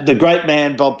 No, the great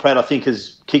man, Bob Pratt, I think,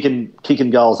 is kicking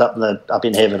goals up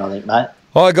in heaven, I think, mate.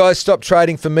 Hi, guys, stop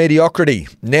trading for mediocrity.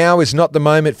 Now is not the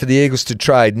moment for the Eagles to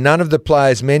trade. None of the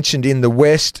players mentioned in the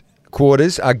West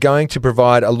quarters are going to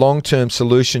provide a long-term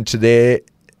solution to their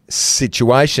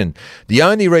situation. The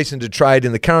only reason to trade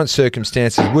in the current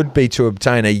circumstances would be to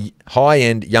obtain a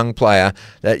high-end young player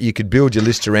that you could build your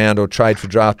list around or trade for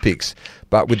draft picks.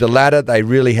 But with the latter, they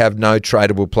really have no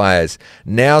tradable players.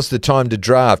 Now's the time to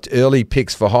draft early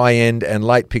picks for high-end and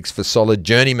late picks for solid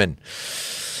journeymen.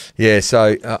 Yeah,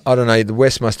 so I don't know. The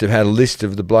West must have had a list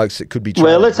of the blokes that could be traded.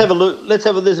 Well, let's have a look.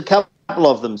 There's a couple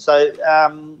of them. So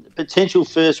potential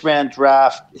first-round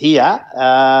draft here.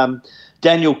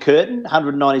 Daniel Curtin,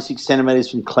 196 centimetres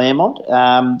from Claremont.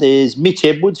 There's Mitch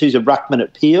Edwards, who's a ruckman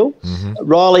at Peel. Mm-hmm.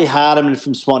 Riley Hardiman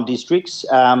from Swan Districts.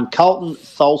 Colton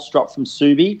Tholstrop from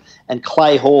Subi. And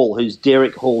Clay Hall, who's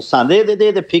Derek Hall's son. They're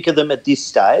the pick of them at this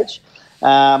stage.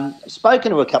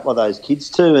 Spoken to a couple of those kids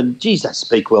too, and geez, they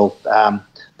speak well.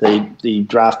 The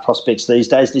draft prospects these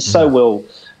days, they're so well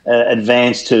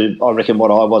advanced to, I reckon, what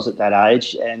I was at that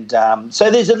age. And so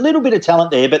there's a little bit of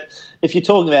talent there, but if you're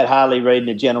talking about Harley Reid and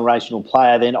a generational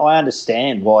player, then I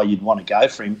understand why you'd want to go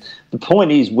for him. The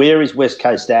point is, where is West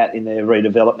Coast at in their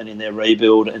redevelopment, in their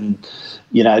rebuild? And,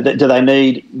 you know, do they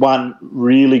need one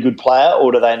really good player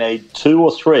or do they need two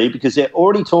or three? Because they're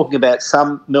already talking about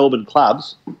some Melbourne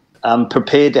clubs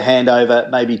prepared to hand over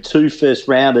maybe 2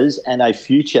 first-rounders and a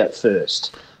future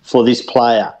first for this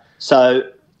player. So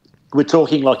we're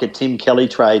talking like a Tim Kelly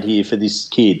trade here for this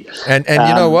kid. And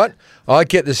you know what? I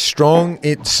get the strong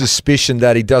suspicion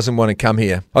that he doesn't want to come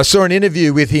here. I saw an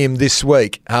interview with him this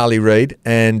week, Harley Reid,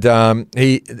 and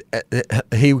he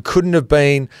couldn't have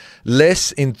been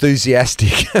less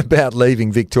enthusiastic about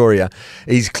leaving Victoria.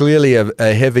 He's clearly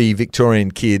a heavy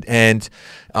Victorian kid, and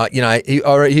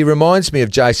he reminds me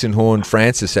of Jason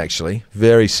Horne-Francis, actually,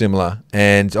 very similar.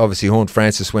 And obviously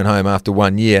Horne-Francis went home after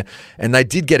 1 year, and they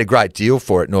did get a great deal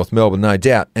for it, North Melbourne, no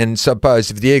doubt. And suppose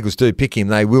if the Eagles do pick him,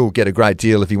 they will get a great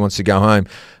deal if he wants to go home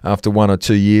after 1 or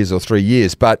 2 years or 3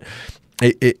 years. But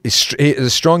the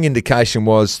strong indication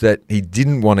was that he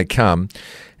didn't want to come.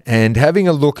 And having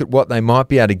a look at what they might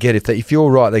be able to get, if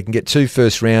you're right, they can get 2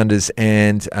 first-rounders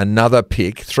and another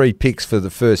pick, 3 picks for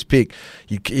the first pick.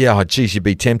 You'd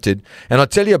be tempted. And I'll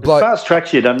tell you a bloke... It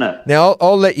fast-tracks you, doesn't it? Now,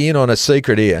 I'll let you in on a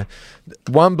secret here.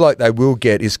 One bloke they will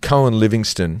get is Cohen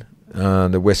Livingston,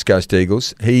 the West Coast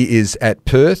Eagles. He is at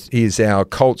Perth. He is our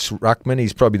Colts ruckman.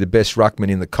 He's probably the best ruckman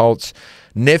in the Colts.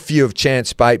 Nephew of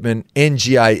Chance Bateman,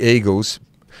 NGA Eagles,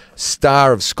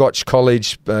 star of Scotch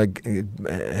College,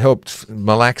 helped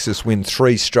Malaxis win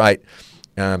 3 straight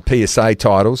PSA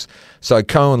titles. So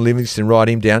Cohen Livingston, write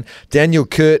him down. Daniel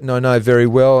Curtin, I know very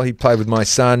well. He played with my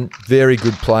son. Very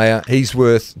good player. He's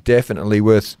definitely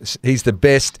worth. He's the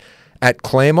best at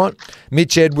Claremont.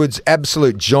 Mitch Edwards,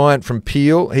 absolute giant from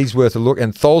Peel. He's worth a look.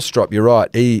 And Tholstrop, you're right.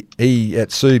 He at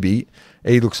Subi,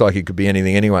 he looks like he could be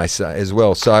anything anyway as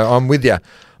well. So I'm with you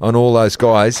on all those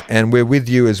guys. And we're with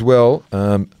you as well.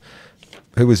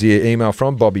 Who was the email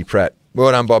from? Bobby Pratt.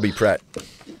 Well done, Bobby Pratt.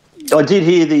 I did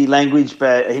hear the language,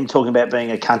 him talking about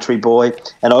being a country boy,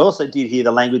 and I also did hear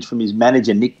the language from his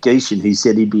manager, Nick Geeshan, who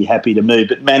said he'd be happy to move.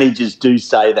 But managers do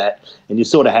say that, and you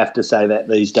sort of have to say that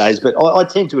these days. But I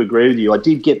tend to agree with you. I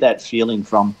did get that feeling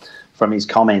from his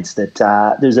comments that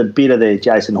there's a bit of the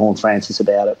Jason Horne-Francis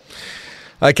about it.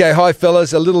 Okay, hi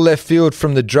fellas. A little left field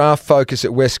from the draft focus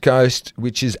at West Coast,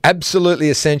 which is absolutely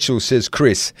essential, says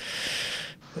Chris.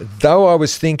 Though I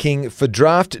was thinking for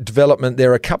draft development,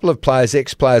 there are a couple of players,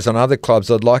 ex-players on other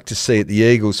clubs I'd like to see at the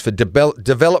Eagles for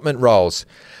development roles.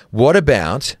 What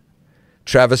about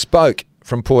Travis Boak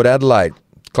from Port Adelaide?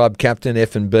 Club captain,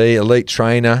 F&B, elite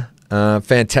trainer,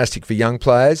 fantastic for young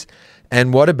players.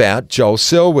 And what about Joel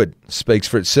Selwood? Speaks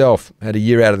for itself. Had a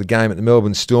year out of the game at the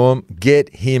Melbourne Storm. Get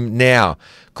him now.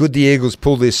 Could the Eagles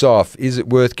pull this off? Is it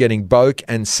worth getting Boak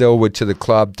and Selwood to the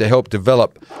club to help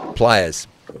develop players?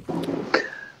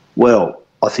 Well,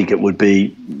 I think it would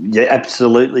be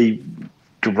absolutely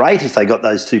great if they got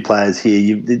those 2 players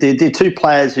here. They're 2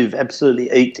 players who've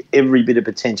absolutely eked every bit of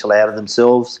potential out of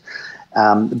themselves.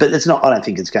 But it's not. I don't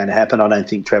think it's going to happen. I don't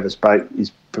think Travis Boak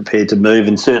is prepared to move,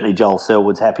 and certainly Joel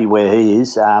Selwood's happy where he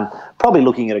is. Probably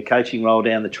looking at a coaching role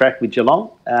down the track with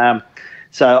Geelong.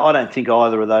 So I don't think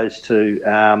either of those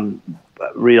 2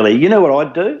 really. You know what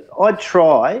I'd do? I'd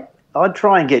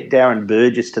try and get Darren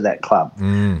Burgess to that club.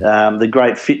 The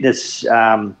great fitness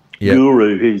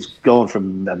guru who's gone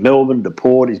from Melbourne to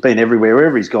Port. He's been everywhere.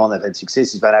 Wherever he's gone, they've had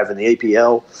success. He's been over in the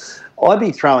EPL. I'd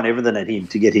be throwing everything at him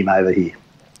to get him over here.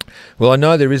 Well, I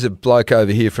know there is a bloke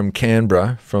over here from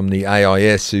Canberra, from the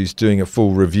AIS, who's doing a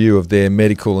full review of their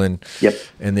medical and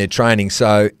their training.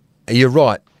 So you're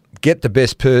right. Get the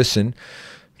best person.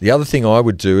 The other thing I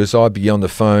would do is I'd be on the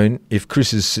phone, if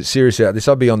Chris is serious about this,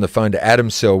 I'd be on the phone to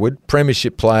Adam Selwood,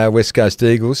 premiership player, West Coast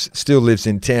Eagles, still lives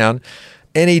in town.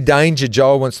 Any danger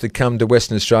Joel wants to come to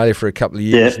Western Australia for a couple of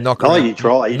years, knock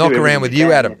around with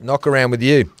you, Adam. Knock around with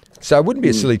you. So it wouldn't be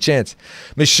a silly chance.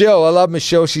 Michelle, I love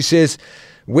Michelle. She says,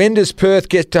 when does Perth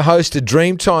get to host a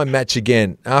Dreamtime match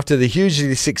again? After the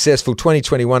hugely successful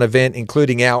 2021 event,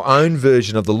 including our own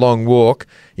version of the Long Walk.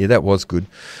 Yeah, that was good.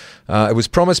 It was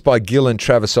promised by Gill and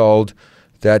Travis Old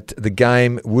that the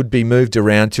game would be moved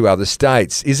around to other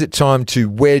states. Is it time to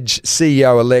wedge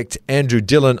CEO-elect Andrew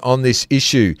Dillon on this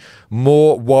issue?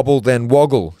 More wobble than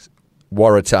woggle,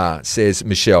 Waratah, says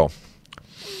Michelle.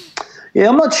 Yeah,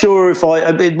 I'm not sure if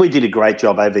we did a great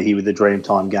job over here with the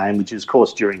Dreamtime game, which is, of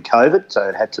course, during COVID, so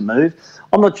it had to move.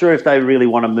 I'm not sure if they really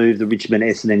want to move the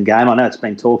Richmond-Essendon game. I know it's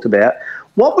been talked about.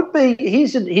 What would be,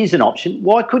 here's an option.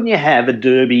 Why couldn't you have a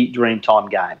Derby Dreamtime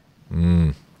game?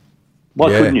 Why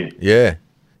couldn't you? Yeah.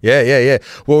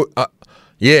 Well, no,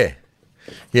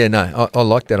 I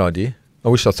like that idea. I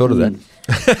wish I thought of that.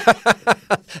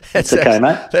 That's okay,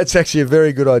 mate. That's actually a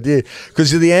very good idea,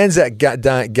 because the Anzac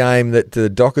game that the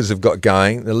Dockers have got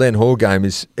going, the Len Hall game,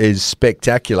 is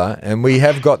spectacular, and we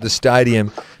have got the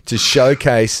stadium to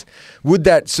showcase. Would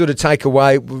that sort of take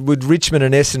away? Would Richmond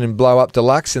and Essendon blow up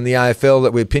Deluxe in the AFL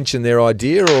that we're pinching their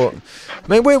idea? Or, I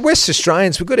mean, we're West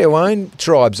Australians. We've got our own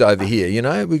tribes over here. You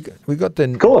know, we got the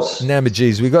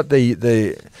Namajis. We got the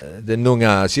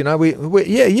Noongars. You know,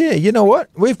 You know what?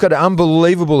 We've got an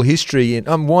unbelievable history. And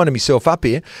I'm winding myself up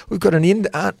here. We've got an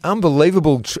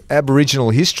unbelievable Aboriginal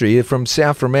history from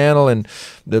South Fremantle and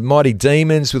the Mighty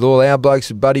Demons with all our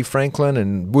blokes, Buddy Franklin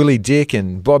and Willie Dick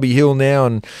and Bobby Hill now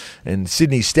and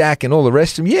Sydney Stack and all the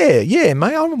rest of them. Yeah,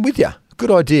 mate, I'm with you.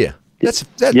 Good idea. That's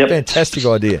a fantastic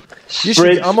idea.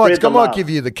 I might give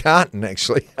you the carton,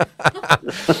 actually.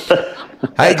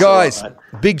 Hey, guys,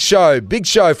 Big Show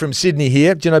from Sydney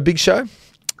here. Do you know Big Show?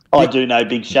 I do know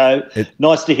Big Show.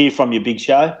 Nice to hear from you, Big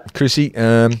Show. Chrissy,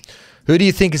 who do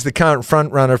you think is the current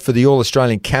front runner for the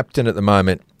All-Australian captain at the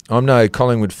moment? I'm no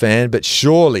Collingwood fan, but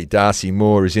surely Darcy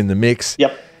Moore is in the mix.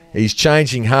 Yep. He's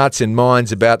changing hearts and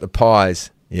minds about the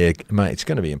Pies. Yeah, mate, it's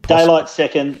going to be impossible. Daylight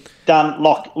second, done.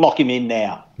 Lock him in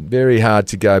now. Very hard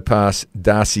to go past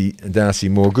Darcy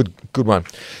Moore. Good one.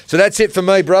 So that's it for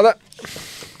me, brother.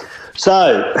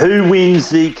 So who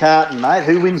wins the carton, mate?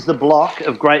 Who wins the block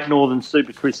of Great Northern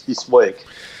Super Chris this week?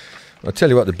 I'll tell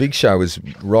you what, the Big Show was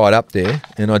right up there,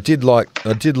 and I did like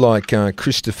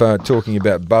Christopher talking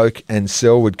about Boak and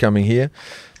Selwood coming here.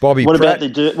 Bobby Pratt.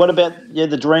 What about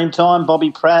the Dreamtime,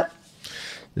 Bobby Pratt?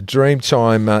 The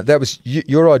Dreamtime, that was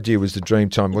your idea. Was the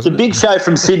Dreamtime, wasn't it? The Big Show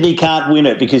from Sydney can't win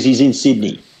it because he's in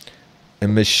Sydney.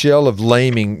 And Michelle of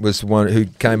Leeming was the one who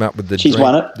came up with the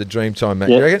Dreamtime match.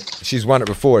 Yep. You reckon? She's won it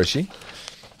before, has she?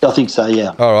 I think so,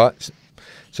 yeah. All right.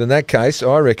 So in that case,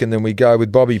 I reckon then we go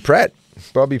with Bobby Pratt.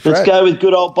 Let's go with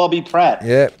good old Bobby Pratt.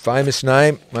 Yeah, famous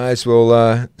name. May as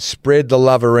well spread the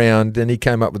love around. And he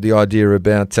came up with the idea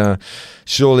about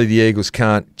surely the Eagles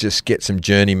can't just get some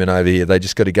journeymen over here. They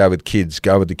just got to go with kids.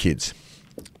 Go with the kids.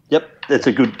 Yep, that's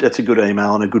a good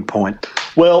email and a good point.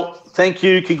 Well, thank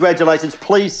you. Congratulations.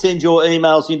 Please send your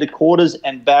emails into Quarters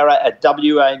and Barra at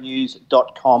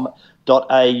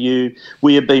wanews.com.au.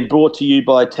 We have been brought to you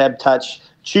by Tab Touch.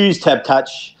 Choose Tab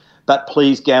Touch, but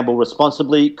please gamble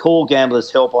responsibly. Call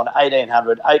Gamblers Help on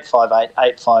 1800 858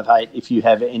 858 if you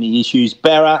have any issues.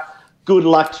 Barra, good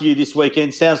luck to you this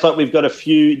weekend. Sounds like we've got a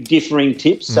few differing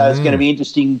tips, so it's going to be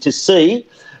interesting to see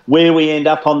where we end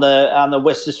up on the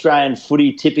West Australian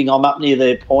footy tipping. I'm up near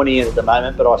the pointy end at the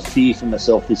moment, but I fear for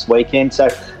myself this weekend. So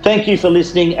thank you for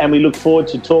listening, and we look forward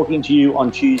to talking to you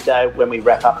on Tuesday when we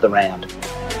wrap up the round.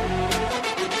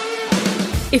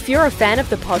 If you're a fan of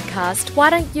the podcast, why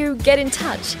don't you get in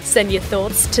touch? Send your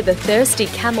thoughts to the Thirsty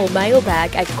Camel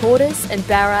mailbag at Quarters and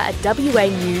Barra at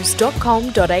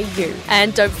wanews.com.au.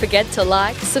 And don't forget to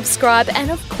like, subscribe,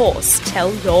 and of course,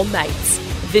 tell your mates.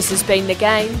 This has been The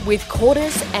Game with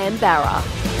Quarters and Barra.